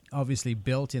 obviously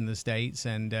built in the States,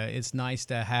 and it's nice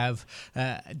to have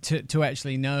to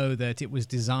actually know that it was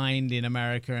designed in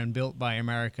America and built by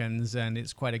Americans, and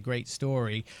it's quite a great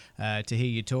story to hear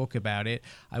you talk about it.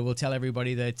 I will tell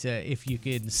everybody that if you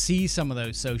can see some of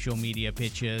those social media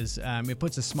pictures, it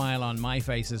puts a smile on my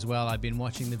face as well. I've been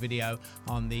watching the video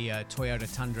on the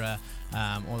Toyota Tundra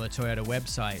or the Toyota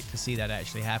website to see that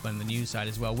actually happen, the news site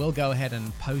as well. We'll go ahead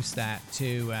and post that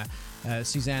to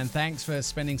Suzanne. Thanks for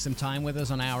spending some time with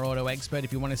us on Our Auto Expert.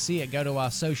 If you want to see it, go to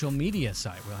our social media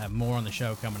site. We'll have more on the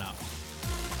show coming up.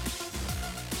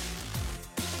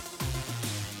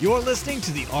 You're listening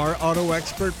to the Our Auto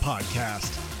Expert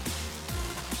podcast.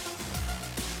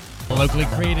 Locally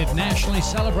created, nationally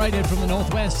celebrated from the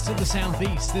Northwest to the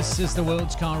Southeast, this is the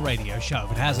World's Car Radio Show.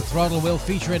 It has a throttle wheel.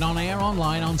 Feature it on air,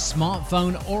 online, on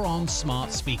smartphone, or on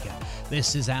smart speaker.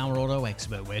 This is Our Auto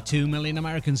Expert, where 2 million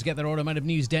Americans get their automotive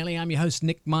news daily. I'm your host,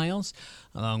 Nick Miles,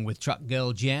 along with Truck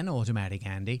Girl Jen, Automatic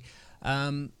Andy.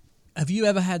 Have you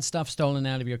ever had stuff stolen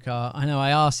out of your car? I know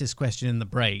I asked this question in the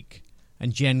break,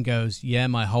 and Jen goes, yeah,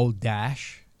 my whole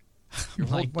dash. Your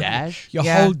whole dash? Your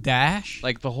whole dash?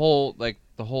 Like the whole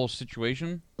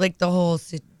situation? Like the whole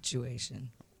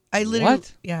situation. I literally,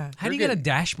 What? yeah. How do you get a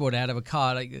dashboard out of a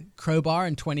car? Like a crowbar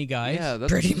and 20 guys? Yeah,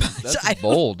 that's Pretty much. That's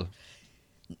bold.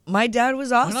 My dad was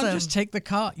Why awesome. not just take the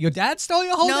car? Your dad stole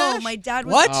your whole No, dash? my dad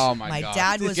was. What? Oh my God.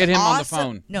 dad was Get him on the awesome.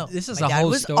 phone. No, This is my a dad whole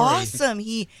was story. awesome.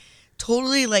 He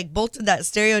totally bolted that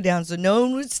stereo down so no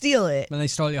one would steal it, When they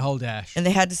stole your whole dash. and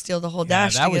they had to steal the whole Yeah,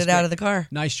 dash that to was get it out good. of the car.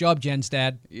 Nice job, Jen's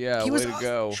dad. Yeah, He way was to awesome.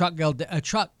 go. Truck girl,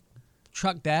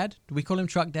 truck dad? Do we call him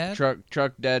truck dad? Truck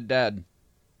dad.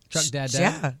 Truck dad.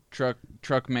 Yeah,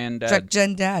 Truck man dad. truck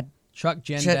Jen dad. Truck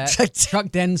Jen Truck- dad. truck-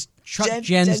 Truck Jen's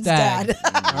Jen's dad. dad.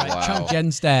 All right, Wow. Truck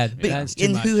Jen's dad. But- That's too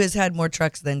and much. who has had more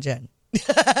trucks than Jen?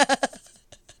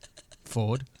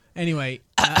 Ford. Anyway,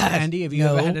 Andy, have you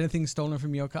ever No. had anything stolen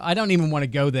from your car? I don't even want to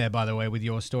go there, by the way, with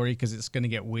your story because it's going to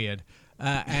get weird.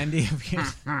 Andy,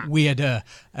 weirder.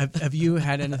 Have you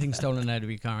had anything stolen out of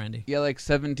your car, Andy? Yeah, like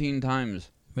 17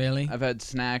 times. Really? I've had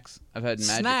snacks. I've had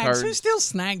magic Snacks? cards. Who steals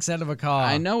snacks out of a car?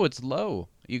 I know it's low.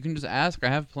 You can just ask. I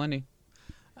have plenty.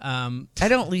 I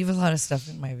don't leave a lot of stuff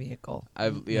in my vehicle.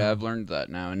 I've learned that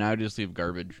now, and now I just leave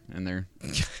garbage in there.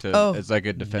 Oh. It's like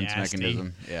a defense Nasty.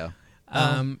 mechanism. Yeah.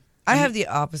 I have the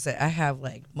opposite. I have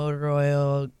motor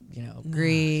oil,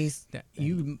 grease,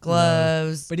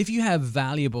 gloves. But if you have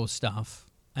valuable stuff,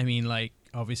 I mean,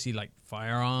 obviously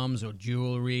firearms or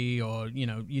jewelry or, you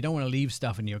don't want to leave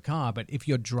stuff in your car. But if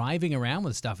you're driving around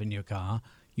with stuff in your car,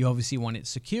 you obviously want it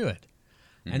secured.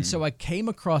 And so I came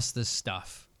across this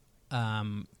stuff.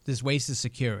 There's ways to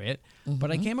secure it. But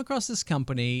I came across this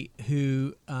company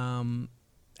who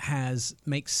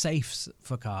makes safes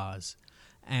for cars.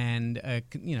 And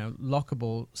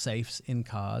lockable safes in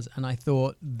cars, and I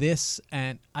thought this,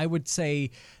 and I would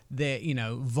say they're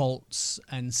vaults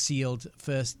and sealed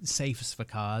first safes for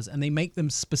cars, and they make them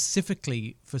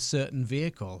specifically for certain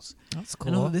vehicles. That's And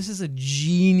I cool. thought, this is a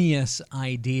genius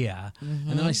idea. And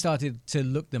then I started to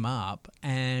look them up,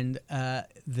 and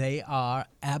they are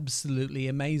absolutely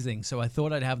amazing. So I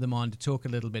thought I'd have them on to talk a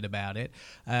little bit about it.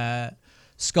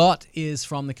 Scott is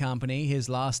from the company. His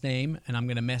last name, and I'm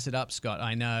going to mess it up, Scott,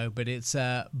 I know, but it's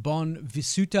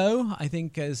Bonvisuto, I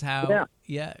think is how.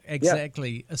 Yeah,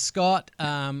 exactly. Scott,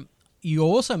 you're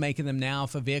also making them now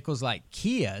for vehicles like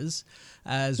Kias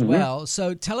as well.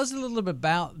 So tell us a little bit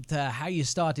about how you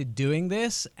started doing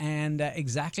this and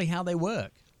exactly how they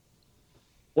work.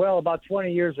 Well, about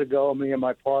 20 years ago, me and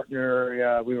my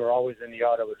partner, we were always in the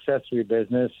auto accessory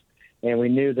business, and we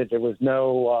knew that there was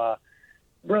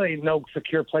really no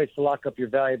secure place to lock up your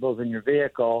valuables in your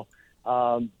vehicle.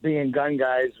 Being gun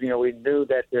guys, we knew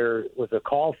that there was a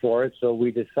call for it, so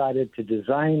we decided to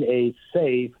design a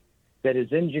safe that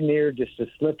is engineered just to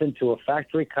slip into a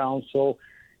factory console,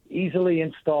 easily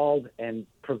installed, and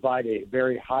provide a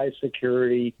very high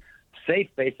security safe,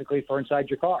 basically, for inside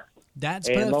your car. That's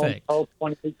And perfect.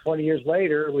 20 years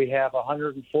later, we have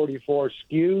 144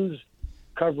 SKUs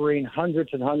covering hundreds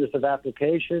and hundreds of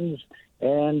applications.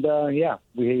 And,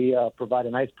 we provide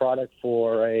a nice product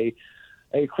for a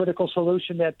critical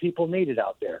solution that people needed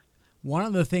out there. One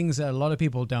of the things that a lot of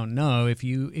people don't know, if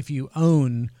you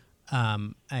own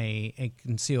a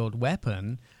concealed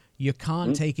weapon, you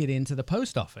can't take it into the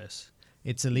post office.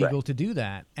 It's illegal to do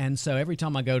that. And so every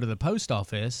time I go to the post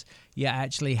office, you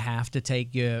actually have to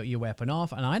take your weapon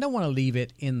off. And I don't want to leave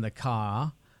it in the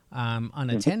car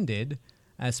unattended.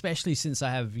 Especially since I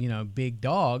have, big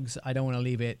dogs, I don't want to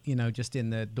leave it, just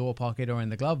in the door pocket or in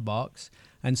the glove box.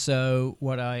 And so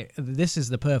this is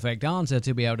the perfect answer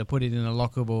to be able to put it in a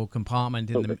lockable compartment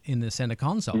in the center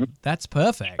console. That's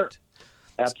perfect.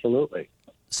 Absolutely.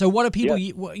 So what are people,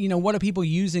 Yes. what are people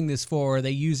using this for? Are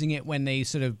they using it when they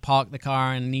sort of park the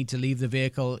car and need to leave the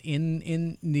vehicle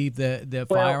leave the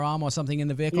firearm or something in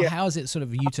the vehicle? yeah. How is it sort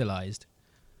of utilized?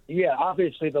 Yeah,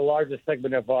 obviously the largest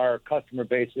segment of our customer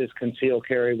base is concealed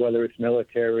carry, whether it's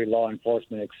military, law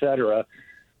enforcement, et cetera.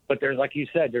 But there's, like you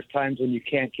said, there's times when you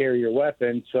can't carry your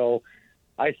weapon. So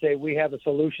I say we have a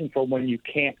solution for when you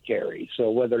can't carry.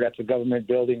 So whether that's a government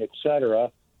building, et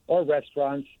cetera, or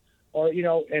restaurants, or,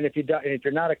 and if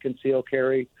you're not a concealed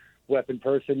carry weapon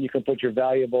person, you can put your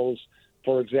valuables.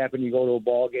 For example, you go to a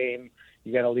ball game,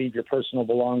 you got to leave your personal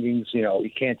belongings. You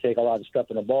can't take a lot of stuff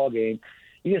in a ball game.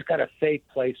 You just got a safe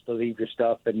place to leave your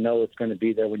stuff and know it's going to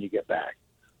be there when you get back.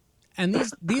 And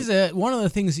these are one of the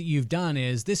things that you've done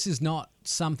is this is not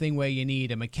something where you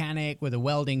need a mechanic with a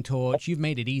welding torch. You've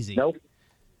made it easy. Nope.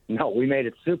 No, we made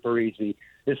it super easy.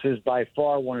 This is by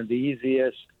far one of the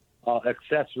easiest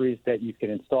accessories that you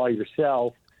can install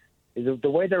yourself. The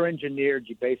way they're engineered,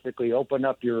 you basically open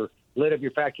up your lid of your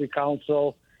factory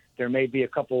console. There may be a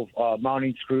couple of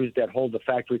mounting screws that hold the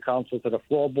factory console to the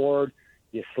floorboard.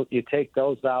 You take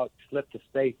those out, slip the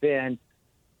safe in,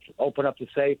 open up the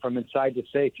safe. From inside the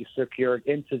safe, you secure it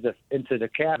into the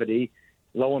cavity.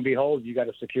 Lo and behold, you got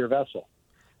a secure vessel.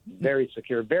 Very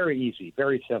secure, very easy,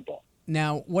 very simple.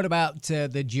 Now, what about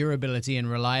the durability and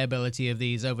reliability of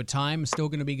these over time? Still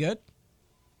going to be good?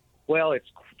 Well, it's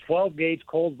 12-gauge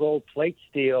cold rolled plate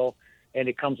steel, and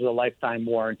it comes with a lifetime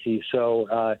warranty.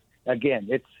 So, again,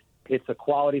 it's a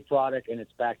quality product, and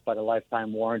it's backed by the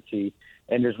lifetime warranty.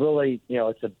 And there's really,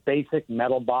 it's a basic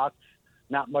metal box.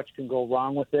 Not much can go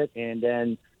wrong with it. And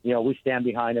then, we stand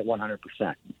behind it 100%.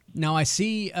 Now, I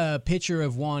see a picture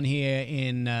of one here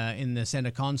in the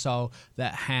center console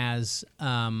that has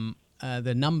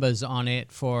the numbers on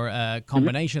it for a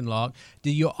combination lock. Do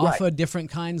you offer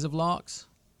different kinds of locks?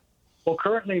 Well,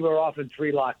 currently we're offering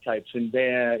 3 lock types, and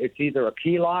it's either a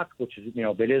key lock, which is,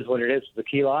 it is what it is, the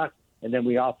key lock. And then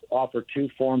we offer 2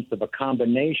 forms of a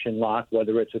combination lock,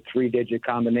 whether it's a 3-digit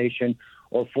combination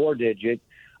or 4-digit.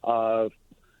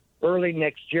 Early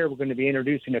next year, we're going to be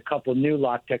introducing a couple new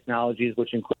lock technologies,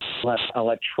 which include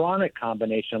electronic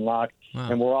combination lock,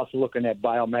 and we're also looking at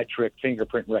biometric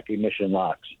fingerprint recognition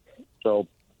locks. So,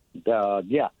 so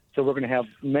we're going to have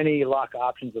many lock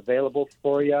options available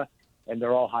for you, and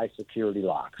they're all high security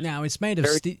locks. Now, it's made of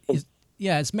steel.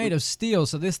 Yeah, it's made of steel,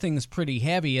 so this thing's pretty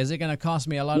heavy. Is it going to cost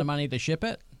me a lot of money to ship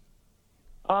it?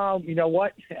 You know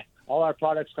what? All our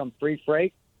products come free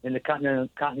freight in the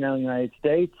continental United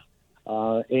States,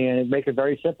 and make it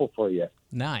very simple for you.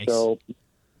 Nice. So,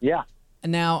 yeah.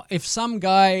 Now, if some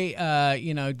guy,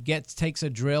 takes a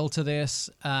drill to this,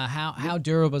 how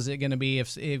durable is it going to be?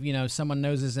 If someone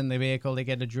noses in the vehicle, they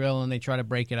get a drill and they try to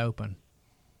break it open.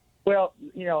 Well,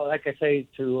 like I say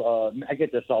I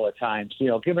get this all the time.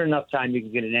 So, given enough time, you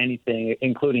can get in anything,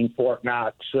 including Fort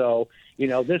Knox. So,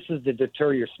 this is to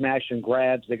deter your smash and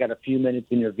grabs. They got a few minutes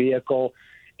in your vehicle,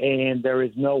 and there is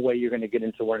no way you're going to get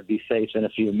into one of these safes in a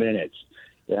few minutes.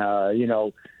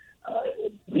 It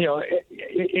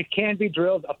can be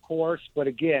drilled, of course, but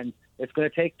again, it's going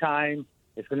to take time.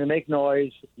 It's going to make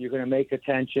noise. You're going to make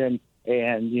attention.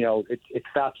 And, it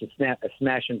stops a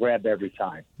smash and grab every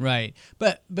time. Right.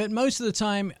 But most of the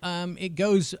time, it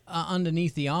goes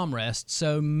underneath the armrest,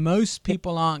 so most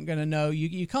people aren't going to know.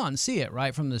 You can't see it,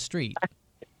 right, from the street.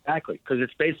 Exactly, because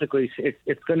it's basically,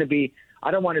 it's going to be, I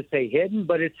don't want to say hidden,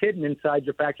 but it's hidden inside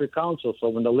your factory console. So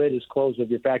when the lid is closed of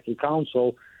your factory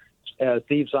console,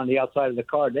 thieves on the outside of the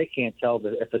car, they can't tell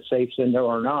if a safe's in there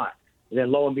or not. And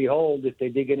then lo and behold, if they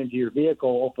dig into your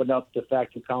vehicle, open up the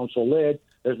factory console lid,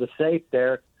 there's a safe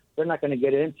there. They're not going to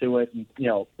get into it. And,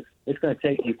 it's going to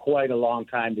take you quite a long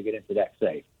time to get into that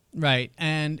safe. Right.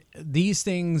 And these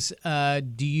things,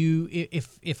 do you,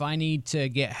 if I need to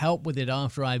get help with it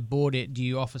after I've bought it, do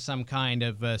you offer some kind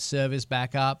of service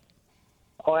backup?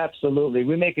 Oh, absolutely.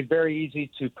 We make it very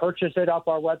easy to purchase it off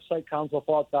our website,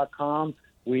 CounselFault.com.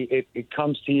 It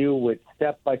comes to you with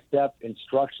step-by-step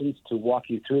instructions to walk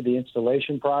you through the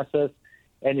installation process.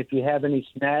 And if you have any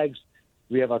snags,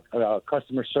 we have a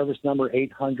customer service number,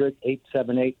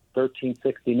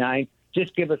 800-878-1369.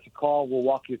 Just give us a call. We'll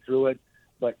walk you through it.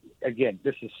 But, again,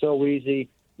 this is so easy,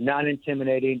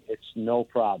 non-intimidating. It's no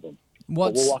problem.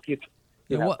 We'll walk you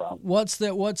through what's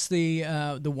the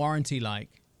warranty like?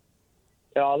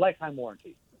 Lifetime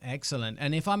warranty. Excellent.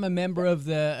 And if I'm a member of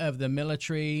the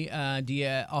military, do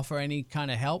you offer any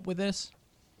kind of help with this?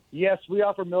 Yes, we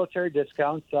offer military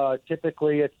discounts.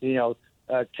 Typically, it's 10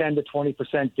 to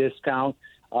 20% discount.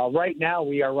 Right now,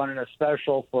 we are running a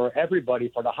special for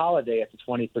everybody for the holiday at the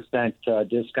 20%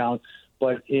 discount.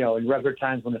 But, in regular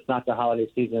times when it's not the holiday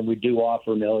season, we do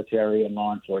offer military and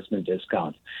law enforcement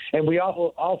discounts. And we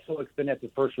also extend that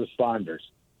to first responders,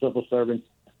 civil servants,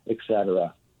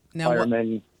 etc. Now,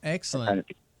 firemen. Excellent. Kind of.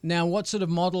 Now, what sort of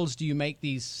models do you make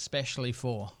these specially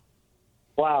for?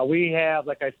 Wow, we have,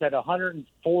 like I said,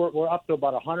 104. We're up to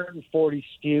about 140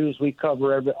 SKUs. We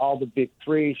cover all the big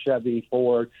three: Chevy,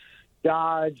 Ford,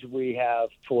 Dodge. We have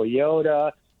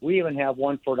Toyota. We even have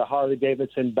one for the Harley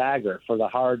Davidson bagger for the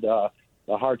hard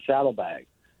saddlebag.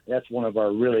 That's one of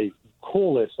our really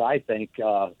coolest, I think,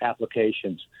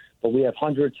 applications. But we have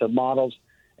hundreds of models,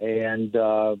 and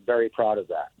very proud of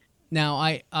that. Now,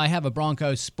 I have a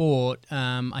Bronco Sport.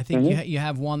 I think you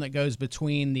have one that goes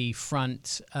between the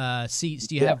front seats.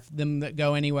 Do you have them that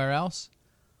go anywhere else?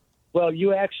 Well,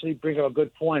 you actually bring up a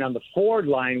good point. On the Ford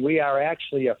line, we are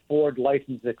actually a Ford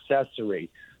licensed accessory.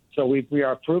 So we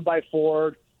are approved by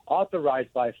Ford,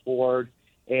 authorized by Ford,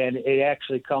 and it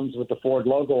actually comes with the Ford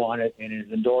logo on it and is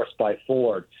endorsed by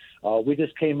Ford. We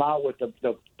just came out with the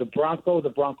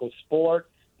Bronco Sport.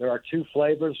 There are two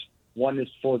flavors. One is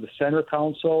for the center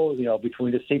console,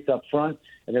 between the seats up front,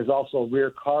 and there's also a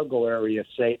rear cargo area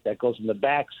safe that goes in the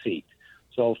back seat.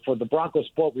 So for the Bronco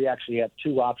Sport, we actually have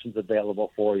two options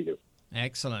available for you.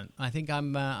 Excellent. I think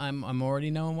I'm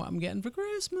already knowing what I'm getting for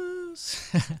Christmas.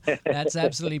 That's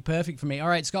absolutely perfect for me. All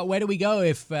right, Scott, where do we go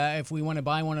if we want to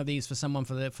buy one of these for someone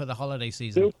for the holiday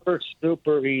season?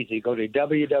 Super easy. Go to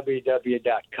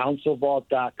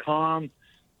www.counselvault.com.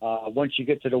 Once you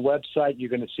get to the website, you're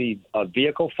going to see a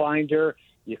vehicle finder.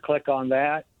 You click on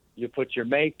that. You put your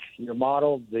make, your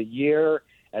model, the year,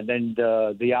 and then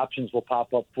the options will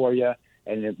pop up for you.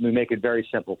 And we make it very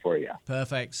simple for you.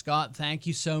 Perfect. Scott, thank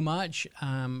you so much.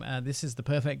 This is the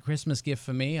perfect Christmas gift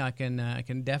for me. I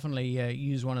can definitely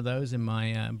use one of those in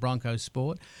my Bronco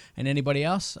Sport. And anybody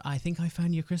else, I think I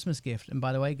found your Christmas gift. And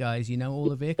by the way, guys, you know all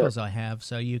the vehicles I have,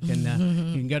 so you can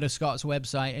you can go to Scott's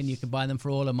website and you can buy them for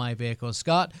all of my vehicles.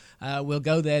 Scott, we'll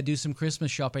go there, do some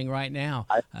Christmas shopping right now.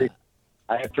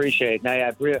 I appreciate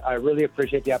it. I really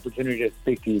appreciate the opportunity to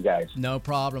speak to you guys. No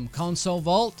problem. Console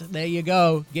Vault, there you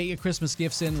go. Get your Christmas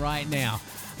gifts in right now.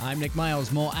 I'm Nick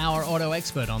Miles, more Our Auto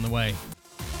Expert on the way.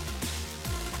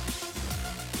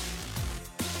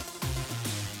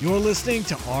 You're listening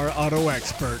to Our Auto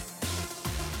Expert.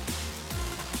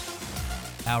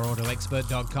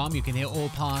 OurAutoExpert.com. You can hear all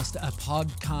past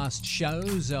podcast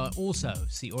shows, also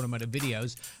see automotive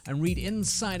videos, and read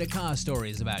insider car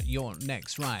stories about your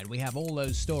next ride. We have all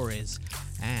those stories,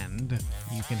 and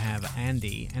you can have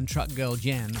Andy and Truck Girl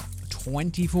Jen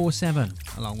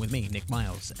 24/7, along with me, Nick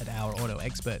Miles, at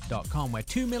OurAutoExpert.com, where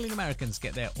 2 million Americans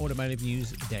get their automotive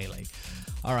news daily.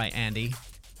 All right, Andy,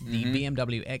 the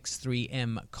BMW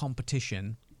X3M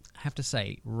competition, I have to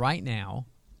say, right now,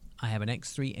 I have an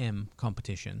X3M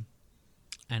competition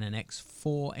and an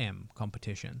X4M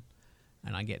competition,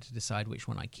 and I get to decide which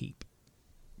one I keep.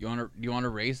 You want to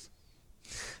race?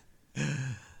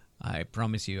 I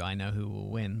promise you I know who will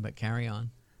win, but carry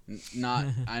on.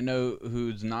 I know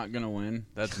who's not going to win.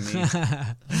 That's me.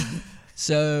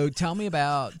 So tell me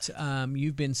about,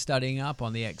 you've been studying up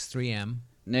on the X3M.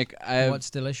 Nick,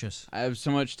 what's delicious? I have so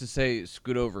much to say.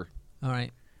 Scoot over. All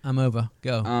right, I'm over.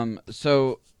 Go.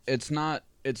 So it's not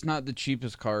the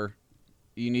cheapest car.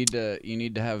 You need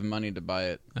to have money to buy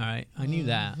it. All right, I knew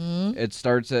that. It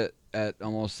starts at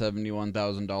almost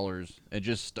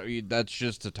 $71,000. That's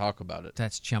just to talk about it.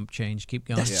 That's chump change. Keep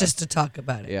going. That's just to talk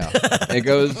about it. Yeah, it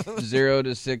goes 0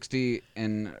 to 60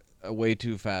 in way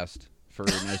too fast for an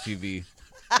SUV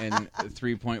in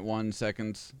 3.1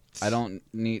 seconds.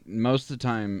 Most of the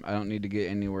time I don't need to get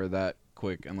anywhere that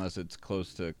quick unless it's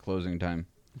close to closing time.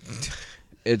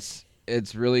 It's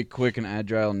really quick and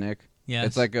agile, Nick. Yes.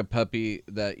 It's like a puppy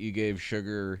that you gave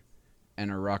sugar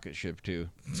and a rocket ship to,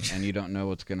 and you don't know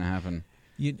what's going to happen.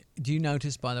 Do you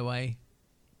notice, by the way,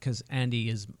 because Andy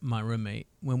is my roommate,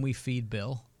 when we feed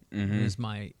Bill, who's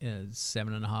my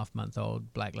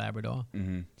 7.5-month-old black Labrador,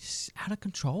 he's out of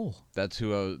control. That's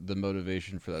the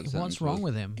motivation for that sentence. What's wrong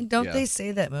with him? And don't they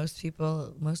say that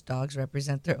most dogs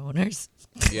represent their owners?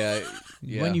 Yeah.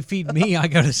 When you feed me, I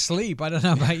go to sleep. I don't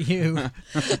know about you.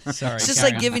 Sorry. It's just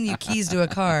like giving you keys to a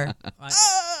car.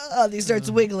 He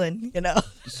starts wiggling,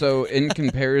 So in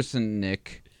comparison,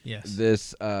 Nick, yes,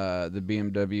 this the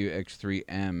BMW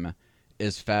X3M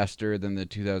is faster than the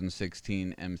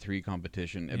 2016 M3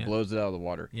 competition. It blows it out of the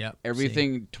water. Yep.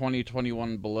 Everything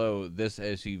 2021 below this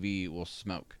SUV will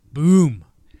smoke. Boom.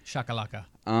 Shakalaka.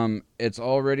 It's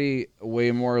already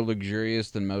way more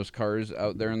luxurious than most cars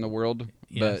out there in the world.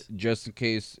 Yes. But just in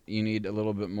case you need a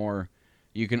little bit more,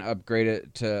 you can upgrade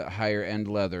it to higher end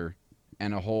leather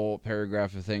and a whole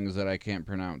paragraph of things that I can't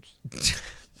pronounce.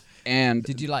 And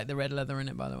Did you like the red leather in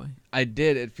it, by the way? I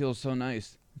did. It feels so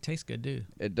nice. It tastes good, dude.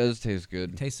 It does taste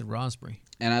good. It tastes of raspberry.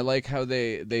 And I like how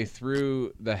they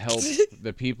threw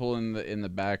the people in the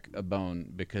back a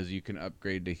bone because you can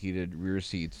upgrade to heated rear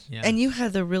seats. Yeah. And you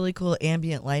had the really cool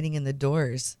ambient lighting in the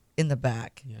doors in the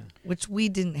back, Yeah. which we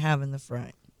didn't have in the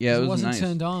front. Yeah, it was wasn't nice.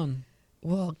 turned on.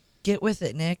 Well, get with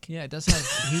it, Nick. Yeah, it does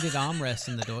have heated armrests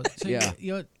in the door. So Yeah.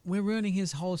 we're ruining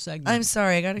his whole segment. I'm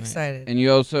sorry, I got excited. And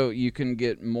you can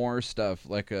get more stuff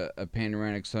like a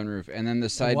panoramic sunroof, and then the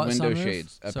side what window sunroof?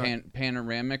 shades. A Sorry.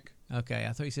 panoramic. Okay,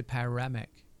 I thought you said panoramic.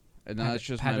 No, that's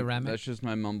just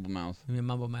my mumble mouth. I mean,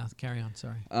 mumble mouth. Carry on.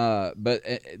 Sorry. But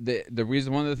the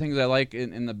reason, one of the things I like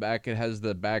in the back, it has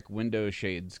the back window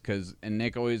shades. And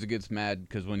Nick always gets mad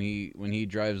because when he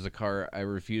drives the car, I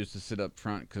refuse to sit up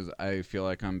front because I feel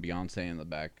like I'm Beyonce in the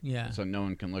back. Yeah. So no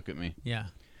one can look at me. Yeah.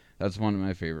 That's one of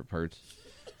my favorite parts.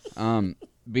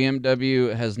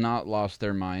 BMW has not lost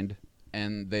their mind,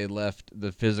 and they left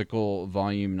the physical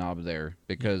volume knob there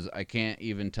because I can't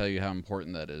even tell you how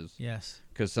important that is. Yes.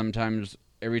 Because sometimes,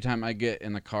 every time I get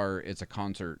in the car, it's a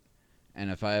concert. And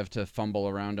if I have to fumble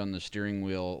around on the steering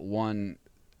wheel, one,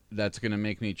 that's going to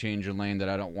make me change a lane that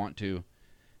I don't want to.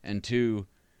 And two,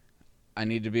 I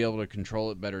need to be able to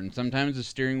control it better. And sometimes the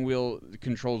steering wheel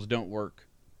controls don't work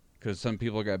because some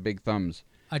people got big thumbs.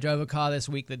 I drove a car this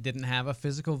week that didn't have a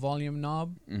physical volume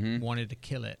knob. Mm-hmm. Wanted to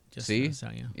kill it. Just See? To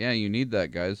tell you. Yeah, you need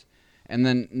that, guys. And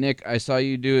then, Nick, I saw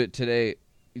you do it today.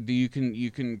 You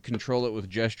can control it with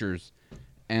gestures.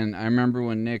 And I remember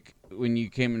when you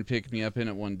came and picked me up in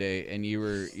it one day, and you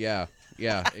were, yeah,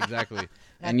 exactly.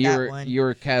 And you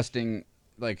were casting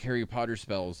like Harry Potter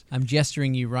spells. I'm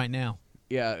gesturing you right now.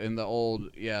 Yeah, in the old,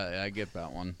 I get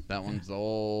that one. That one's the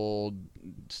old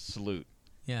salute.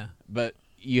 Yeah. But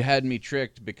you had me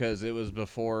tricked because it was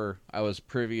before I was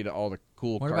privy to all the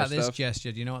cool What car about stuff. this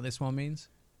gesture? Do you know what this one means?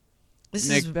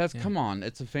 Nick, come on.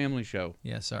 It's a family show.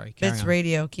 Yeah, sorry. Carry It's on.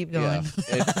 radio. Keep going.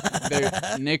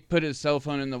 Yeah. Nick put his cell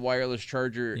phone in the wireless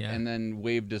charger Yeah. and then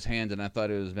waved his hand, and I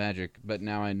thought it was magic. But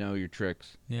now I know your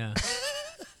tricks. Yeah.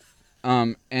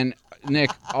 And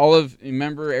Nick,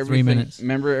 remember everything. 3 minutes.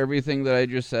 Remember everything that I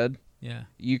just said. Yeah.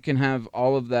 You can have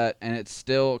all of that, and it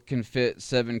still can fit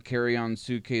 7 carry-on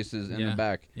suitcases in the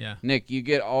back. Yeah. Nick, you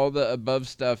get all the above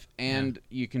stuff, and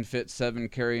you can fit 7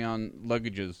 carry-on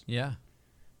luggages. Yeah.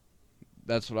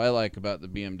 That's what I like about the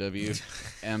BMW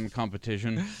M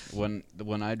competition when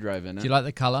I drive in it. Do you like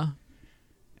the color?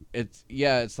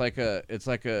 It's like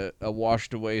a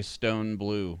washed away stone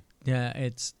blue. Yeah,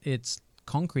 it's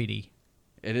concretey.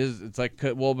 It is. It's like,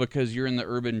 well, because you're in the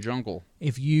urban jungle.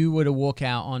 If you were to walk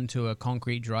out onto a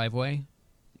concrete driveway,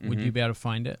 would Mhm. you be able to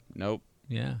find it? Nope.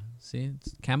 Yeah. See,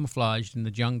 it's camouflaged in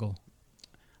the jungle.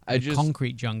 The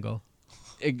concrete jungle.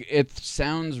 It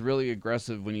sounds really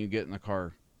aggressive when you get in the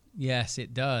car. Yes,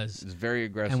 it does. It's very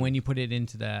aggressive. And when you put it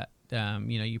into that,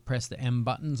 you press the M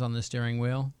buttons on the steering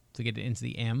wheel to get it into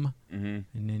the M, and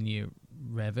then you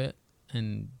rev it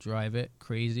and drive it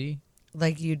crazy.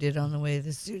 Like you did on the way to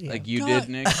the studio. Like you did,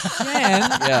 Nick.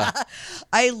 Yeah.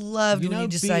 I loved when know, you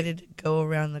decided to go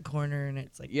around the corner and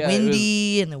it's like Yeah,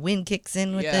 windy and the wind kicks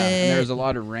in with And it. there was a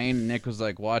lot of rain. And Nick was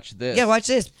like, "Watch this." Yeah, watch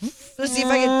this. Let's see if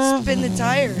I can spin the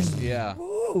tires. Yeah.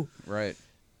 Woo. Right.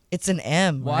 It's an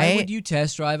M, Why right? would you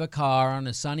test drive a car on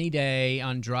a sunny day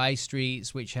on dry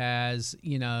streets, which has,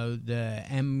 the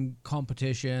M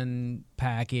competition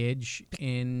package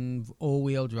in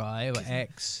all-wheel drive or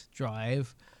X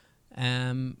drive,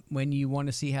 when you want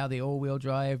to see how the all-wheel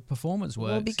drive performance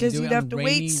works? Well, because You do you'd it have on to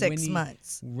wait 6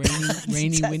 months. Rainy,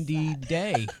 Just windy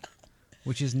day,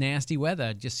 which is nasty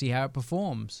weather. Just see how it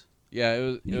performs. Yeah, it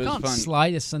was. You It was can't fun.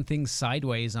 slide something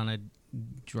sideways on a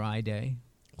dry day.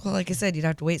 Well, like I said, you'd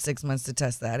have to wait 6 monts to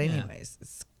test that anyways.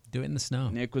 Do it in the snow.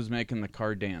 Nick was making the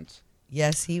car dance.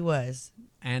 Yes, he was.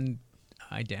 And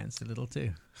I danced a little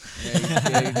too.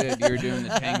 Yeah, you did. You were doing the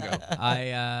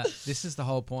tango. This is the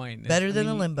whole point. Better than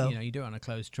a limbo. You do it on a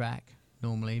closed track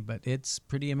normally, but it's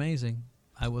pretty amazing.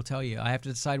 I will tell you. I have to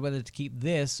decide whether to keep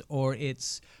this or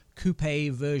its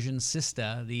coupe version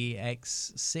sister, the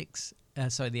X6. The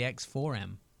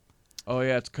X4M. Oh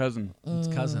yeah, it's cousin. Its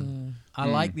cousin. I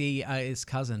like its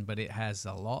cousin, but it has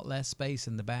a lot less space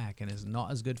in the back and is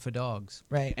not as good for dogs.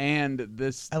 Right. And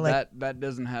this I like- that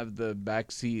doesn't have the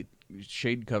back seat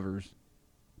shade covers.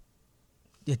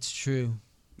 It's true.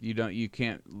 You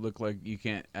can't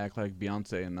act like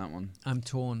Beyonce in that one. I'm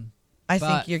torn. I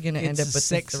But think you're going to end it's up with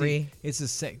sexy. the 3. It's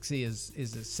as sexy as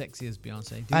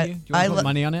Beyonce. Do I you? Do you want to put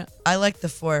money on it? I like the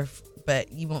 4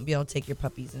 but you won't be able to take your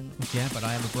puppies in. Yeah, but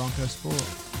I have a Bronco Sport.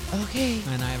 Okay.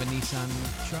 And I have a Nissan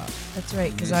truck. That's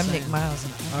right, because I'm Nick Miles.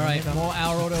 All right, more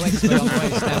Our Auto Expert on the way.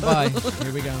 Stand by.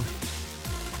 Here we go.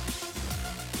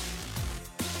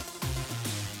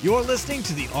 You're listening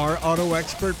to the Our Auto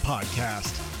Expert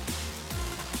podcast.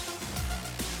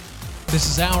 This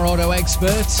is Our Auto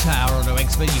Expert. Our Auto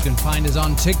Expert, you can find us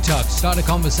on TikTok. Start a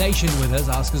conversation with us,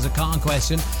 ask us a car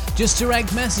question. Just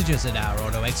direct messages at Our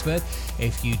Auto Expert.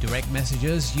 If you direct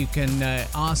messages, you can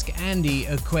ask Andy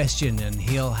a question and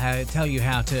he'll tell you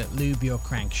how to lube your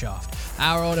crankshaft.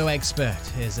 Our Auto Expert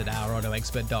is at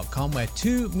ourautoexpert.com, where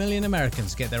 2 million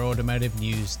Americans get their automotive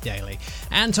news daily.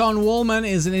 Anton Wallman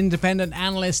is an independent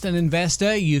analyst and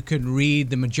investor. You can read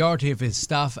the majority of his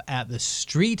stuff at The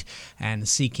Street and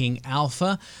Seeking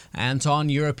Alpha. Anton,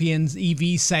 European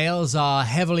EV sales are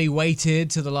heavily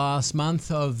weighted to the last month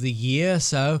of the year.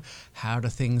 So how do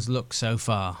things look so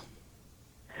far?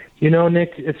 You know,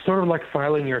 Nick, it's sort of like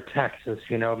filing your taxes.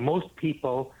 You know, most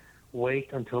people wait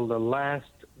until the last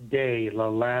day, the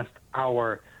last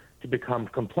hour to become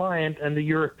compliant, and the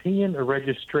European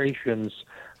registrations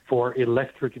for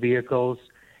electric vehicles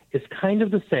is kind of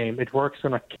the same. It works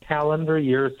on a calendar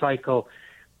year cycle.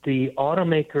 The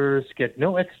automakers get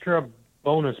no extra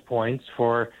bonus points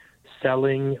for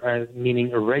selling,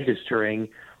 meaning registering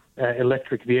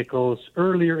electric vehicles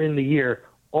earlier in the year.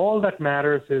 All that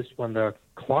matters is when the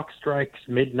clock strikes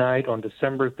midnight on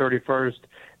December 31st,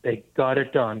 they got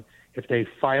it done. If they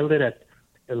filed it at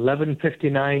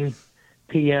 11:59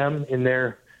 p.m. in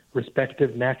their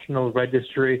respective national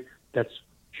registry, that's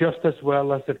just as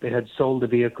well as if they had sold the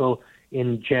vehicle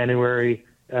in January,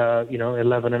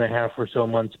 11 and a half or so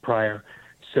months prior.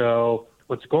 So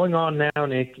what's going on now,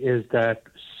 Nick, is that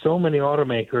so many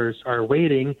automakers are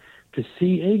waiting to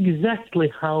see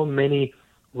exactly how many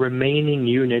remaining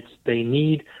units they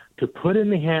need to put in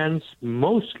the hands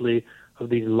mostly of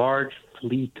these large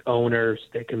fleet owners.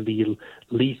 They can be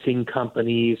leasing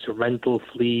companies, rental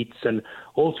fleets, and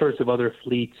all sorts of other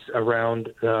fleets around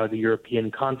the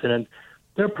European continent.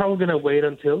 They're probably going to wait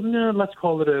until, let's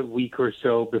call it a week or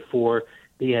so before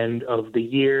the end of the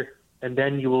year, and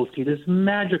then you will see this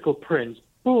magical print.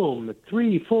 Boom,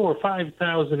 3,000, 4,000,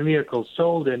 5,000 vehicles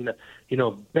sold in,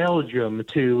 Belgium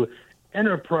to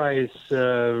Enterprise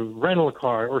rental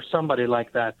car or somebody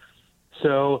like that.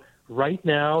 So right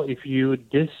now, if you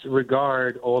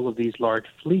disregard all of these large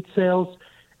fleet sales,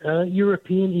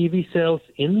 European EV sales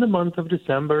in the month of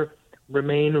December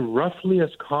remain roughly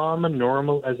as calm and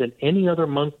normal as in any other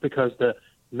month, because the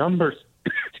numbers,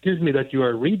 that you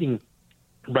are reading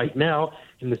right now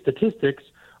in the statistics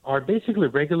are basically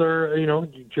regular,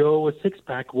 Joe, a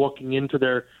six-pack walking into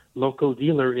their local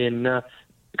dealer in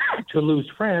Toulouse,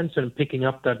 France, and picking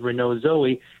up that Renault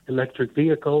Zoe electric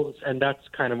vehicles, and that's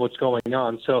kind of what's going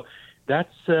on. So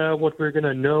that's what we're going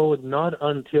to know not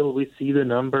until we see the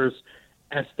numbers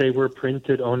as they were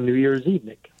printed on New Year's Eve,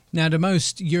 Nick. Now, do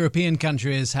most European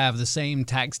countries have the same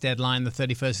tax deadline, the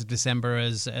 31st of December,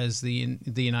 as the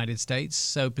United States?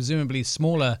 So presumably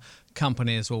smaller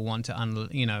companies will want to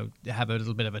have a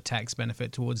little bit of a tax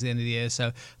benefit towards the end of the year.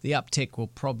 So the uptick will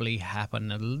probably happen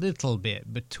a little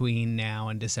bit between now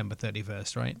and December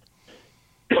 31st, right?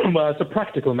 Well, it's a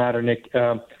practical matter, Nick.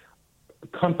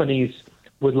 Companies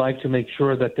would like to make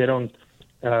sure that they don't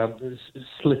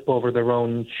slip over their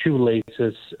own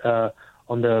shoelaces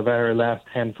on the very last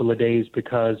handful of days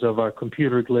because of a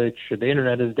computer glitch. The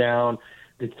internet is down.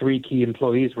 The 3 key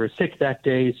employees were sick that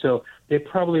day. So they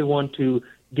probably want to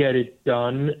get it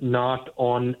done, not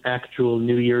on actual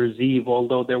New Year's Eve,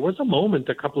 although there was a moment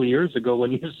a couple of years ago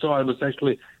when you saw it was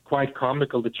actually quite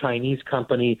comical. The Chinese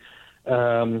company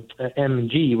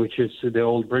MG, which is the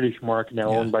old British mark now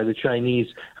owned by the Chinese,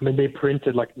 they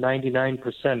printed like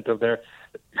 99% of their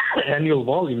annual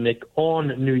volume, Nick, on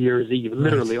New Year's Eve,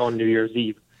 literally on New Year's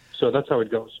Eve. So that's how it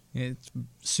goes. It's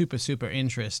super, super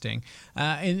interesting.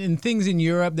 In things in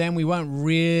Europe, then, we won't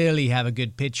really have a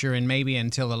good picture in maybe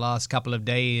until the last couple of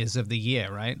days of the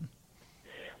year, right?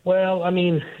 Well,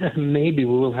 maybe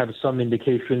we will have some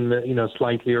indication,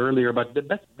 slightly earlier, but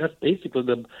that's basically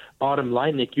the bottom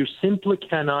line, Nick. You simply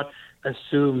cannot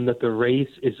assume that the race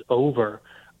is over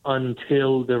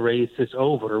until the race is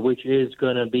over, which is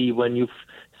going to be when you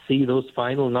see those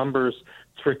final numbers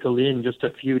trickle in just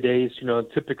a few days.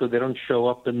 Typically they don't show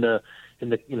up in the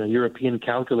European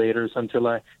calculators until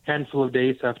a handful of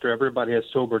days after everybody has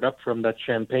sobered up from that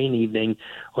champagne evening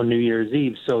on New Year's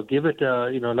Eve. So give it,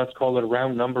 let's call it a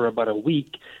round number, about a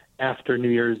week after New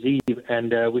Year's Eve,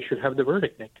 and we should have the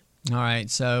verdict, Nick. All right,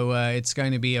 so it's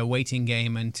going to be a waiting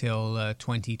game until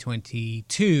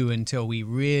 2022 until we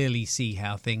really see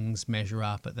how things measure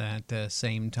up at that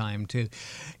same time too.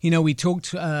 You know, we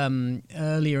talked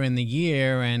earlier in the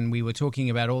year, and we were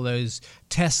talking about all those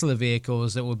Tesla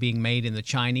vehicles that were being made in the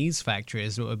Chinese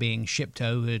factories that were being shipped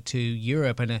over to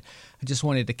Europe, and I just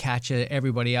wanted to catch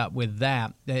everybody up with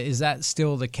that. Is that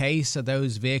still the case? Are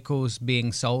those vehicles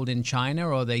being sold in China,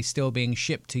 or are they still being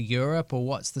shipped to Europe, or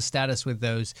what's the status with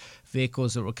those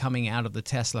vehicles that were coming out of the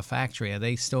Tesla factory? Are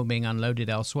they still being unloaded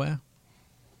elsewhere?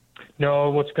 No,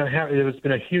 what's going to happen, there's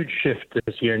been a huge shift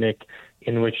this year, Nick,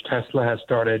 in which Tesla has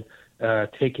started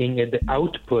taking the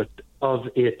output of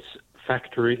its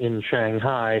factory in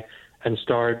Shanghai and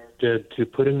started to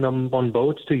putting them on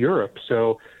boats to Europe.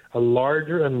 So a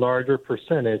larger and larger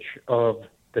percentage of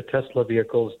the Tesla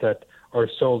vehicles that are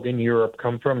sold in Europe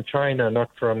come from China, not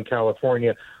from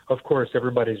California. Of course,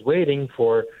 everybody's waiting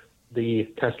for the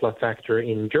Tesla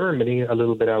factory in Germany, a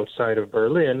little bit outside of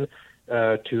Berlin,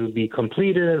 to be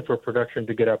completed and for production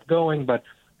to get up going. But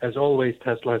as always,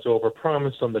 Tesla has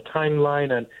overpromised on the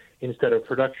timeline, and instead of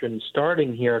production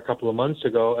starting here a couple of months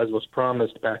ago, as was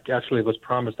promised back, actually it was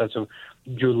promised as of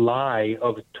July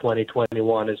of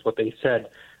 2021 is what they said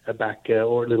back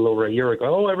or a little over a year ago.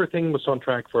 Oh, everything was on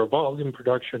track for volume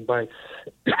production by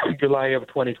July of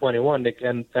 2021,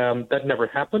 and that never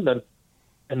happened.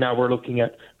 And now we're looking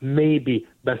at maybe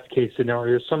best case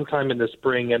scenario sometime in the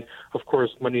spring. And of course,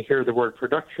 when you hear the word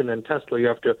production in Tesla, you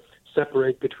have to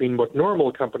separate between what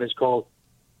normal companies call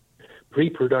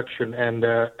pre-production and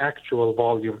actual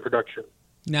volume production.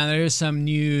 Now, there is some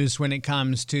news when it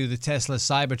comes to the Tesla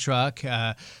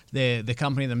Cybertruck. The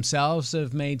company themselves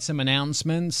have made some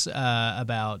announcements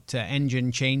about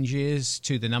engine changes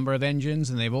to the number of engines,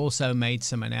 and they've also made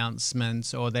some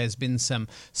announcements, or there's been some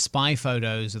spy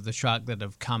photos of the truck that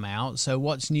have come out. So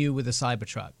what's new with the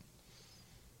Cybertruck?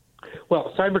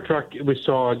 Well, Cybertruck, we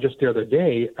saw just the other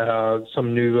day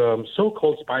some new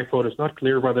so-called spy photos. Not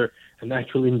clear whether an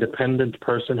actual independent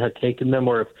person had taken them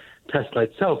or if Tesla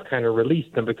itself kind of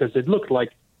released them, because it looked like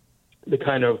the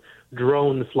kind of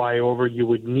drone flyover you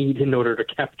would need in order to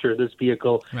capture this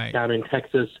vehicle down in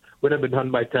Texas would have been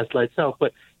done by Tesla itself.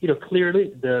 But, you know,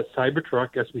 clearly the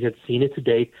Cybertruck, as we had seen it to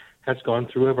date, has gone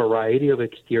through a variety of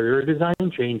exterior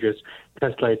design changes.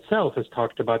 Tesla itself has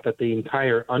talked about that the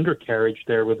entire undercarriage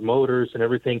there with motors and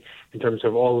everything in terms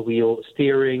of all-wheel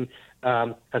steering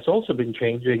has also been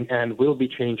changing and will be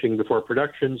changing before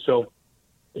production. So,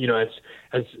 you know,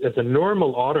 as a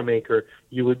normal automaker,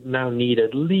 you would now need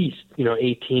at least,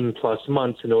 18 plus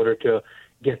months in order to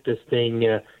get this thing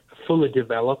fully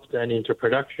developed and into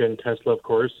production. Tesla, of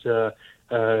course,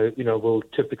 will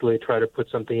typically try to put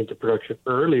something into production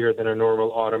earlier than a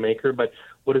normal automaker. But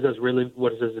what does this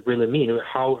really mean?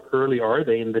 How early are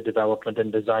they in the development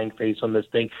and design phase on this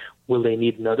thing? Will they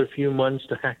need another few months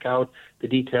to hack out the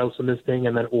details on this thing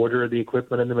and then order the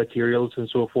equipment and the materials and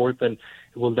so forth? And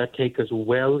will that take us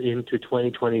well into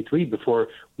 2023 before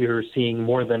we are seeing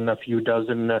more than a few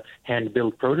dozen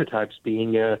hand-built prototypes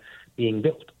being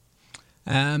built?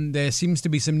 There seems to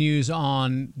be some news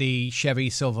on the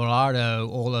Chevy Silverado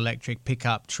all-electric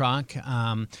pickup truck,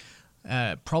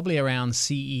 probably around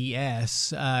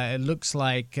CES. It looks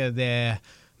like they're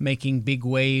making big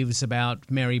waves about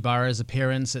Mary Barra's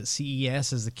appearance at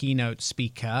CES as the keynote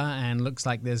speaker, and looks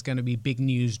like there's going to be big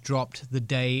news dropped the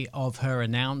day of her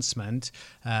announcement,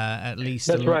 at least.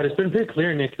 That's right. It's been very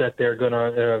clear, Nick, that they're going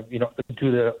to,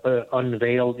 do the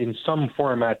unveil in some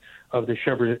format of the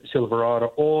Chevy Silverado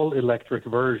all-electric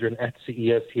version at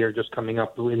CES here, just coming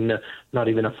up in not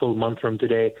even a full month from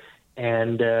today.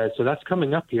 And so that's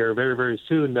coming up here very, very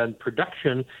soon. And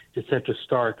production is set to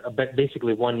start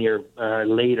basically 1 year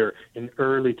later in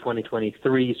early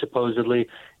 2023, supposedly.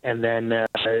 And then,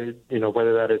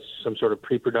 whether that is some sort of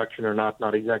pre-production or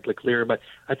not exactly clear. But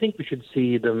I think we should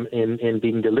see them in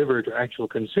being delivered to actual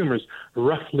consumers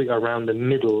roughly around the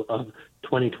middle of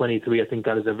 2023. I think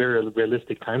that is a very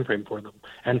realistic time frame for them.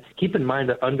 And keep in mind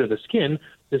that under the skin,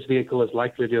 this vehicle is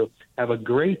likely to have a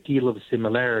great deal of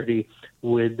similarity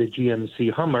with the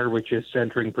GMC Hummer, which is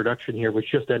entering production here,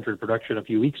 which just entered production a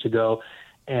few weeks ago.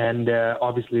 And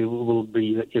obviously will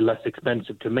be less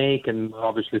expensive to make and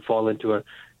obviously fall into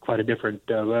quite a different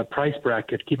price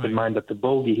bracket. Keep in mind that the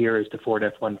bogey here is the Ford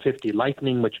F-150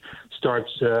 Lightning, which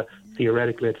starts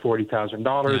theoretically at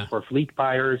 $40,000 for fleet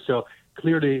buyers. So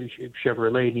clearly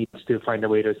Chevrolet needs to find a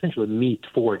way to essentially meet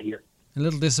Ford here. A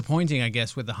little disappointing, I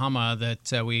guess, with the Hummer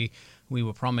that we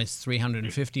were promised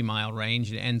 350-mile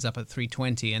range. It ends up at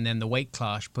 320, and then the weight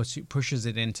class pushes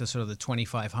it into sort of the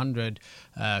 2,500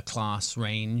 class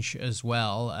range as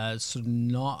well. So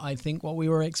not, I think, what we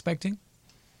were expecting.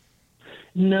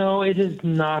 No, it is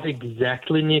not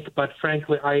exactly, Nick. But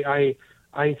frankly, I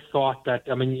thought that.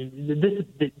 I mean,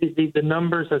 the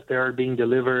numbers as they are being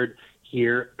delivered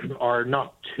here are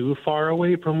not too far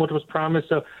away from what was promised.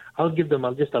 So I'll give them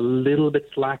just a little bit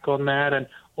slack on that. And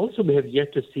also, we have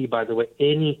yet to see, by the way,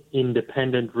 any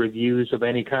independent reviews of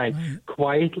any kind. Right.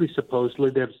 Quietly, supposedly,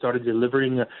 they've started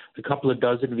delivering a couple of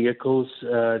dozen vehicles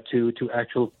to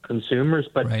actual consumers.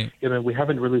 But right. We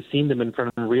haven't really seen them in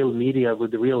front of real media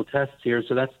with the real tests here.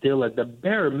 So that's still at the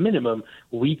bare minimum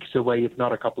weeks away, if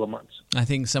not a couple of months. I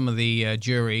think some of the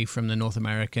jury from the North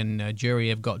American jury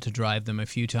have got to drive them a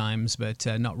few times, but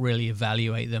not really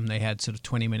evaluate them. They had sort of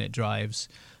 20-minute drives.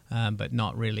 But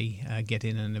not really get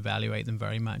in and evaluate them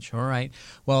very much. All right.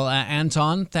 Well,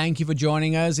 Anton, thank you for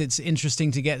joining us. It's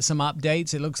interesting to get some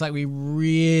updates. It looks like we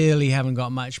really haven't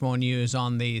got much more news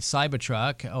on the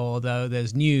Cybertruck, although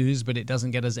there's news, but it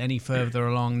doesn't get us any further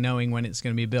along knowing when it's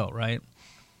going to be built, right?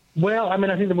 Well, I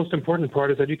think the most important part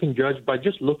is that you can judge by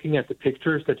just looking at the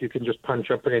pictures that you can just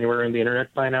punch up anywhere on the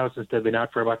internet by now, since they've been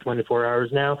out for about 24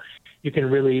 hours now. You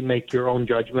can really make your own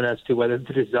judgment as to whether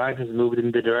the design has moved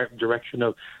in the direction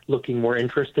of looking more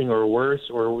interesting or worse,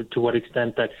 or to what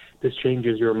extent that this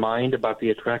changes your mind about the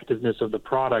attractiveness of the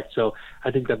product. So I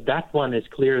think that one is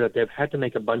clear that they've had to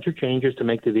make a bunch of changes to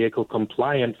make the vehicle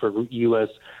compliant for U.S.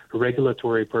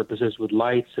 regulatory purposes with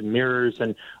lights and mirrors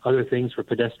and other things for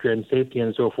pedestrian safety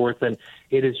and so forth. And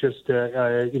it is just,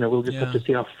 we'll just have to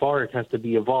see how far it has to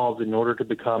be evolved in order to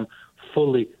become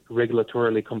fully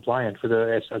regulatorily compliant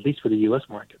at least for the U.S.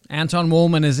 market. Anton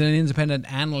Wahlman is an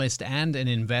independent analyst and an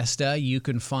investor. You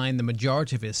can find the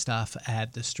majority of his stuff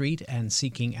at The Street and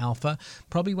Seeking Alpha.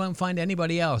 Probably won't find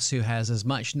anybody else who has as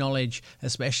much knowledge,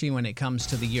 especially when it comes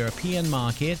to the European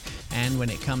market and when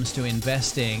it comes to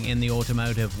investing in the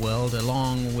automotive world,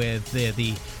 along with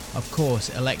the of course,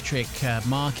 electric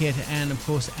market and, of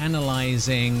course,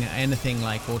 analyzing anything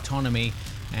like autonomy.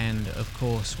 And, of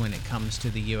course, when it comes to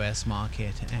the U.S.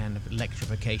 market and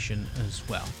electrification as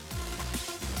well.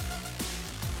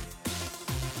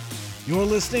 You're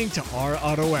listening to Our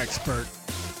Auto Expert.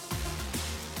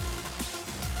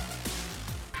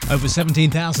 Over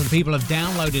 17,000 people have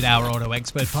downloaded Our Auto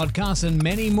Expert podcast, and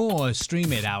many more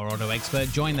stream it. Our Auto Expert.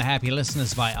 Join the happy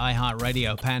listeners via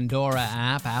iHeartRadio, Pandora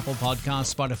app, Apple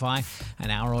Podcasts, Spotify, and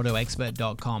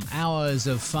OurAutoExpert.com. Hours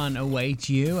of fun await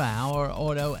you. Our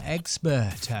Auto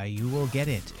Expert. You will get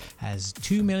it as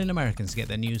 2 million Americans get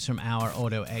their news from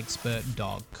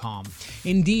OurAutoExpert.com.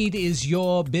 Indeed is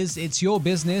it's your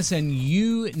business, and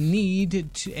you need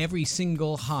every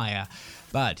single hire.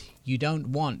 But you don't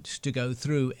want to go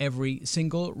through every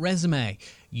single resume.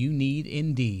 You need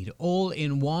Indeed,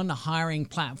 all-in-one hiring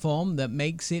platform that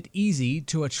makes it easy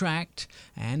to attract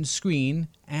and screen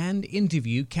and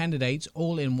interview candidates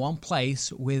all in one place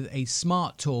with a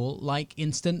smart tool like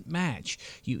Instant Match.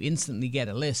 You instantly get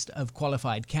a list of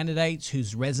qualified candidates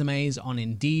whose resumes on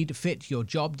Indeed fit your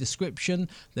job description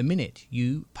the minute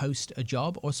you post a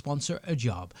job or sponsor a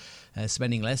job,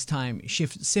 spending less time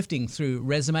sifting through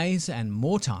resumes and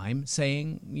more time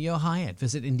saying you're hired.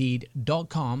 Visit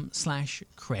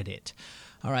Indeed.com/credit.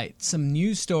 All right, some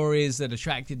news stories that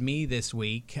attracted me this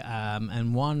week,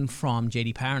 and one from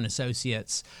J.D. Power and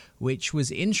Associates, which was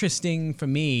interesting for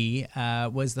me,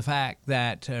 was the fact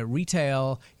that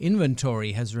retail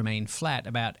inventory has remained flat,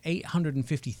 about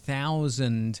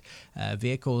 850,000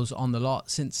 vehicles on the lot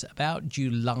since about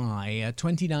July,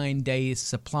 29 days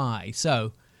supply.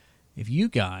 So if you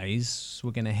guys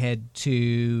were going to head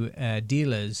to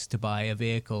dealers to buy a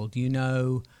vehicle, do you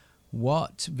know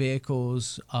what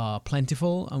vehicles are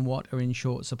plentiful and what are in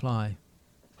short supply?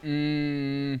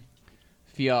 Fiats.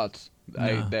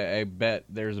 No. I bet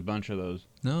there's a bunch of those.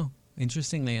 No.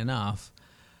 Interestingly enough,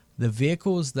 the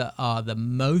vehicles that are the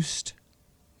most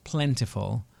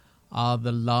plentiful are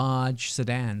the large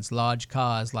sedans, large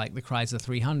cars like the Chrysler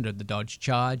 300, the Dodge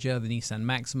Charger, the Nissan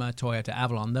Maxima, Toyota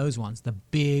Avalon, those ones, the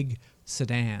big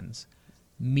sedans.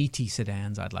 Meaty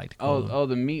sedans, I'd like to call them. Oh,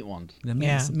 the meat ones. The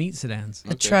meat sedans.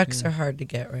 The trucks are hard to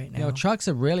get right now. Trucks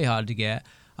are really hard to get.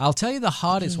 I'll tell you the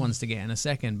hardest ones to get in a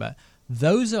second, but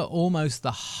those are almost the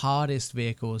hardest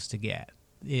vehicles to get.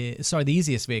 The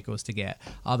easiest vehicles to get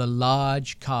are the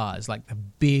large cars, like the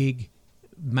big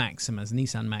Maximas,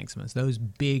 Nissan Maximas. Those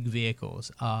big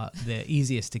vehicles are the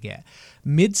easiest to get.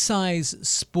 Mid-size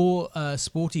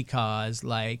sporty cars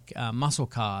like muscle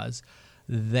cars,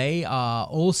 they are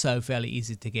also fairly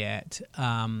easy to get.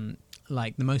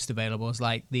 Like the most available is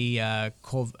like the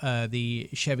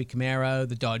Chevy Camaro,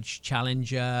 the Dodge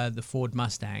Challenger, the Ford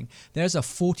Mustang. There's a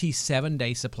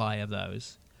 47-day supply of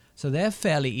those. So they're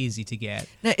fairly easy to get.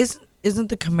 Now, isn't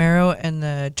the Camaro and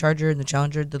the Charger and the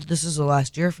Challenger, this is the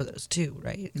last year for those too,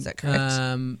 right? Is that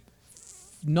correct?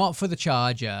 Not for the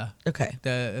Charger. Okay.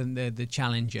 The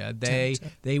Challenger.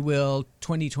 They will.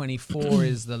 2024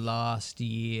 is the last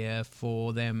year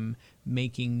for them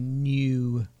making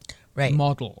new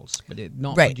models, but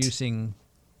not producing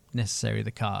necessarily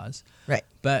the cars. Right.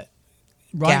 But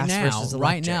right now,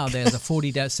 there's a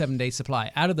 47-day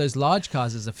supply. Out of those large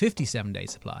cars, there's a 57-day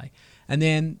supply. And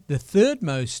then the third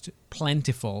most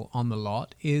plentiful on the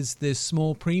lot is the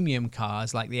small premium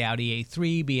cars like the Audi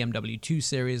A3, BMW 2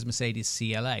 Series, Mercedes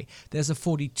CLA. There's a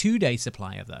 42-day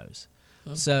supply of those.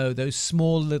 Oh. So those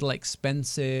small, little,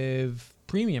 expensive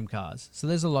premium cars. So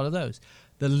there's a lot of those.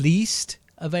 The least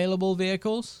available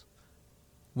vehicles,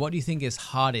 what do you think is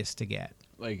hardest to get?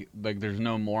 Like there's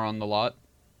no more on the lot?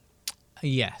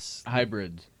 Yes.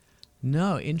 Hybrids.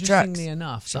 No, interestingly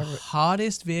enough, the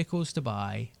hardest vehicles to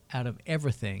buy out of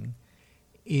everything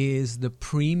is the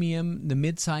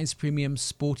mid-size premium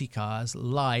sporty cars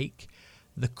like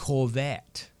the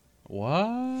Corvette. What?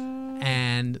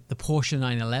 And the Porsche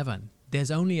 911. There's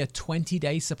only a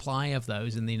 20-day supply of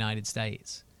those in the United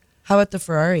States. How about the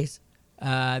Ferraris?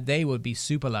 They would be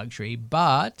super luxury,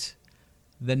 but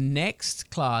the next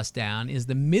class down is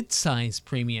the mid-size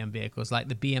premium vehicles like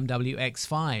the BMW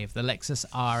X5, the Lexus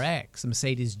RX, the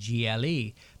Mercedes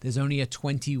GLE. There's only a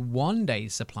 21-day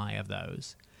supply of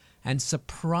those. And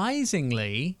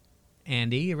surprisingly,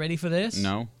 Andy, you ready for this?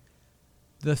 No.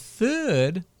 The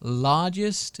third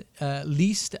largest,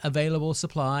 least available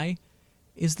supply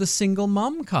is the single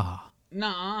mom car.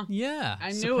 Nuh-uh. Yeah. I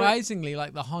knew surprisingly,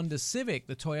 like the Honda Civic,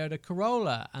 the Toyota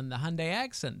Corolla, and the Hyundai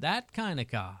Accent, that kind of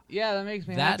car. Yeah, that makes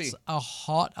me happy. That's a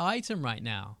hot item right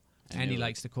now. Andy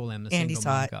likes to call them the Andy's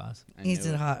single mom hot. cars. He's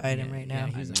a hot item right now.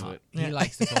 Yeah, he's hot. Yeah. He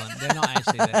likes to call them. They're not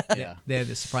actually. They're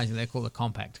surprisingly, they're called the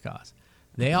compact cars.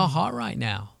 They are hot right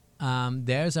now.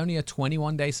 There's only a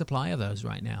 21-day supply of those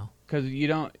right now. Because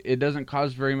it doesn't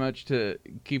cost very much to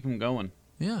keep them going.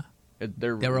 Yeah.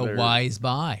 They're a wise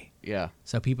buy. Yeah.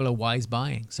 So people are wise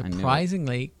buying.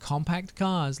 Surprisingly, compact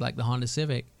cars like the Honda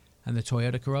Civic and the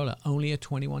Toyota Corolla, only a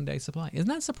 21-day supply. Isn't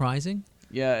that surprising?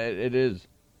 Yeah, it is.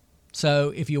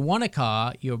 So if you want a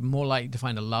car, you're more likely to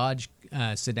find a large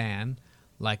sedan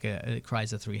like a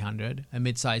Chrysler 300, a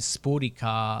mid-sized sporty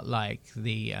car like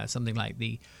something like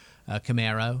the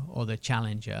Camaro or the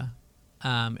Challenger,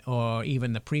 or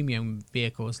even the premium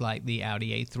vehicles like the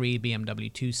Audi A3,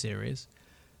 BMW 2 Series.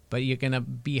 But you're going to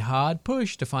be hard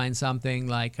pushed to find something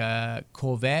like a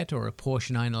Corvette or a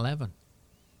Porsche 911.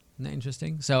 Isn't that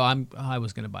interesting? So I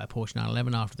was going to buy a Porsche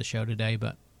 911 after the show today,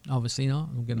 but obviously not.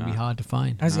 It's going to be hard to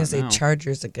find. I was going to say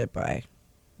Charger's a good buy.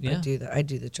 Yeah. I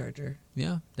do the Charger.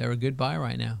 Yeah, they're a good buy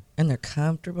right now. And they're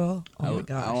comfortable. Oh my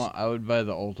gosh. I would buy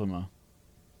the Ultima.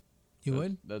 You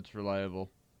would? That's reliable.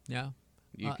 Yeah.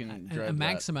 You can drive a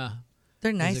Maxima.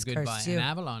 They're nice is a good cars buy. too. An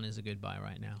Avalon is a good buy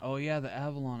right now. Oh yeah, the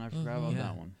Avalon. I forgot about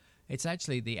that one. It's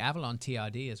actually the Avalon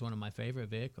TRD is one of my favorite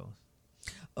vehicles.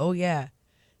 Oh yeah,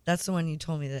 that's the one you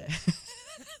told me that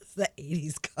it's the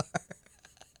 '80s car,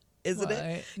 isn't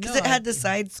it? Because it had the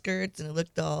side skirts and it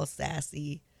looked all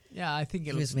sassy. Yeah, I think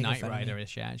it looks Knight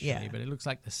Rider-ish actually, but it looks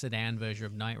like the sedan version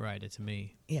of Knight Rider to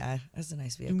me. Yeah, that's a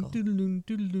nice vehicle.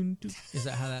 Is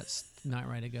that how that Knight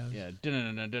Rider goes? Yeah,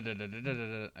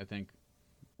 I think.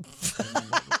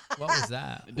 What was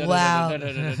that? Wow.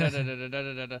 Isn't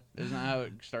that how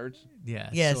it starts? Yeah,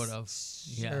 yes. sort of.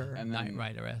 Yeah, Sure. and Knight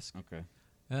Rider-esque. Okay.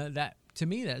 That to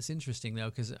me, that's interesting though,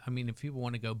 because I mean, if people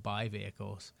want to go buy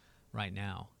vehicles right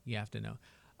now, you have to know.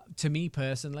 To me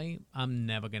personally, I'm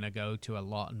never going to go to a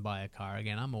lot and buy a car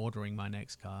again. I'm ordering my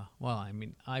next car. Well, I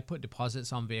mean, I put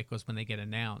deposits on vehicles when they get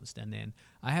announced, and then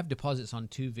I have deposits on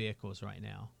 2 vehicles right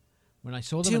now. When I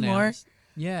saw them announced,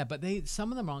 yeah, but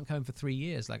some of them aren't coming for 3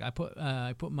 years. Like I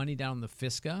put money down on the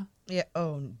Fisker. Yeah.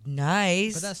 Oh,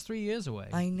 nice. But that's 3 years away.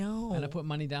 I know. And I put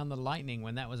money down the Lightning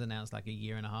when that was announced like a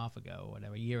year and a half ago or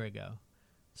whatever, a year ago.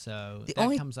 So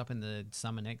that comes up in the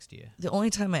summer next year. The only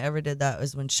time I ever did that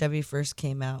was when Chevy first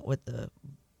came out with the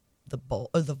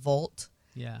Volt.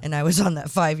 Yeah. And I was on that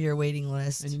 5-year waiting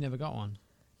list. And you never got one?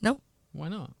 Nope. Why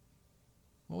not?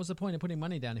 What was the point of putting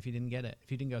money down if you didn't get it?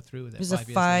 If you didn't go through with it? It was a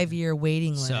 5-year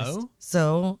waiting list.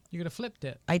 So you could have flipped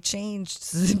it. I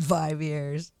changed in 5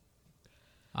 years.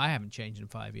 I haven't changed in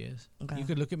 5 years. Okay. You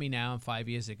could look at me now and 5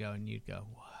 years ago and you'd go,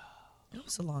 wow. It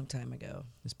was a long time ago.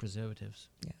 It's preservatives.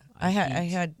 Yeah. I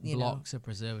had blocks of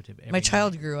preservative every my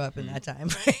child night. grew up in that time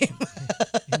frame.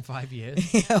 In 5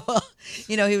 years? Yeah, well,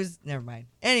 he was, never mind.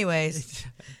 Anyways.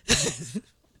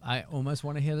 I almost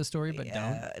want to hear the story, but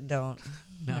Don't.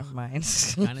 No. Never mind.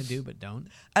 Kind of do, but don't.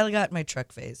 I got my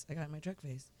truck phase.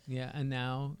 Yeah, and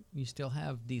now you still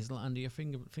have diesel under your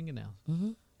fingernails.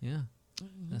 Mm-hmm. Yeah,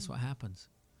 that's what happens.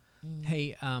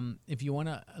 Hey, if you want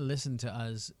to listen to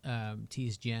us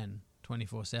tease Jen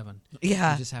 24/7,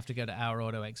 Yeah. you just have to go to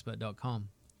ourautoexpert.com.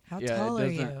 How tall are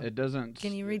you? It doesn't.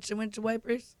 Can you reach the windshield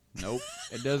wipers? Nope.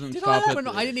 It doesn't Did stop I, at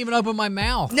I didn't even open my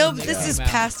mouth. No, but this is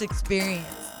past experience.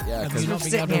 Yeah, Have you not been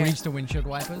sitting able to here. reach the windshield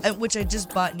wipers? Which I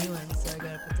just bought new ones, so I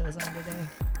gotta put those on today.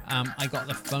 I got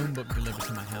the phone book delivered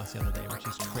to my house the other day, which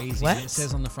is crazy. What? And it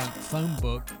says on the front, phone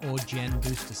book or Jen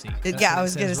booster seat. That's Yeah, what I it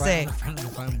was says gonna right say. on the front of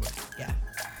the phone book. Yeah.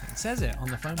 It says it on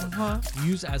the phone book. Uh-huh.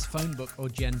 Use as phone book or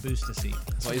Jen booster seat.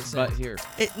 That's what it Place butt says. here.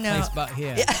 No. Place butt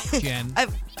here, Yeah. Jen. I'm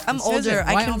It says it older. right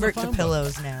I on the convert to phone book.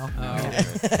 pillows now.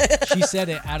 Oh, she said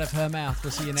it out of her mouth.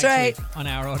 We'll see you next That's week on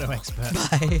Our Auto Expert.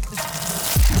 Bye.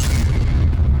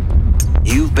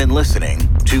 You've been listening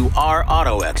to Our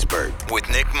Auto Expert with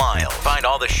Nick Miles. Find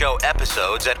all the show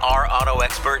episodes at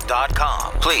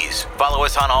ourautoexpert.com. Please follow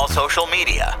us on all social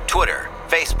media, Twitter,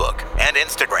 Facebook, and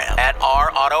Instagram at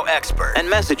Our Auto Expert, and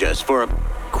message us for a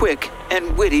quick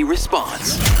and witty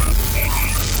response.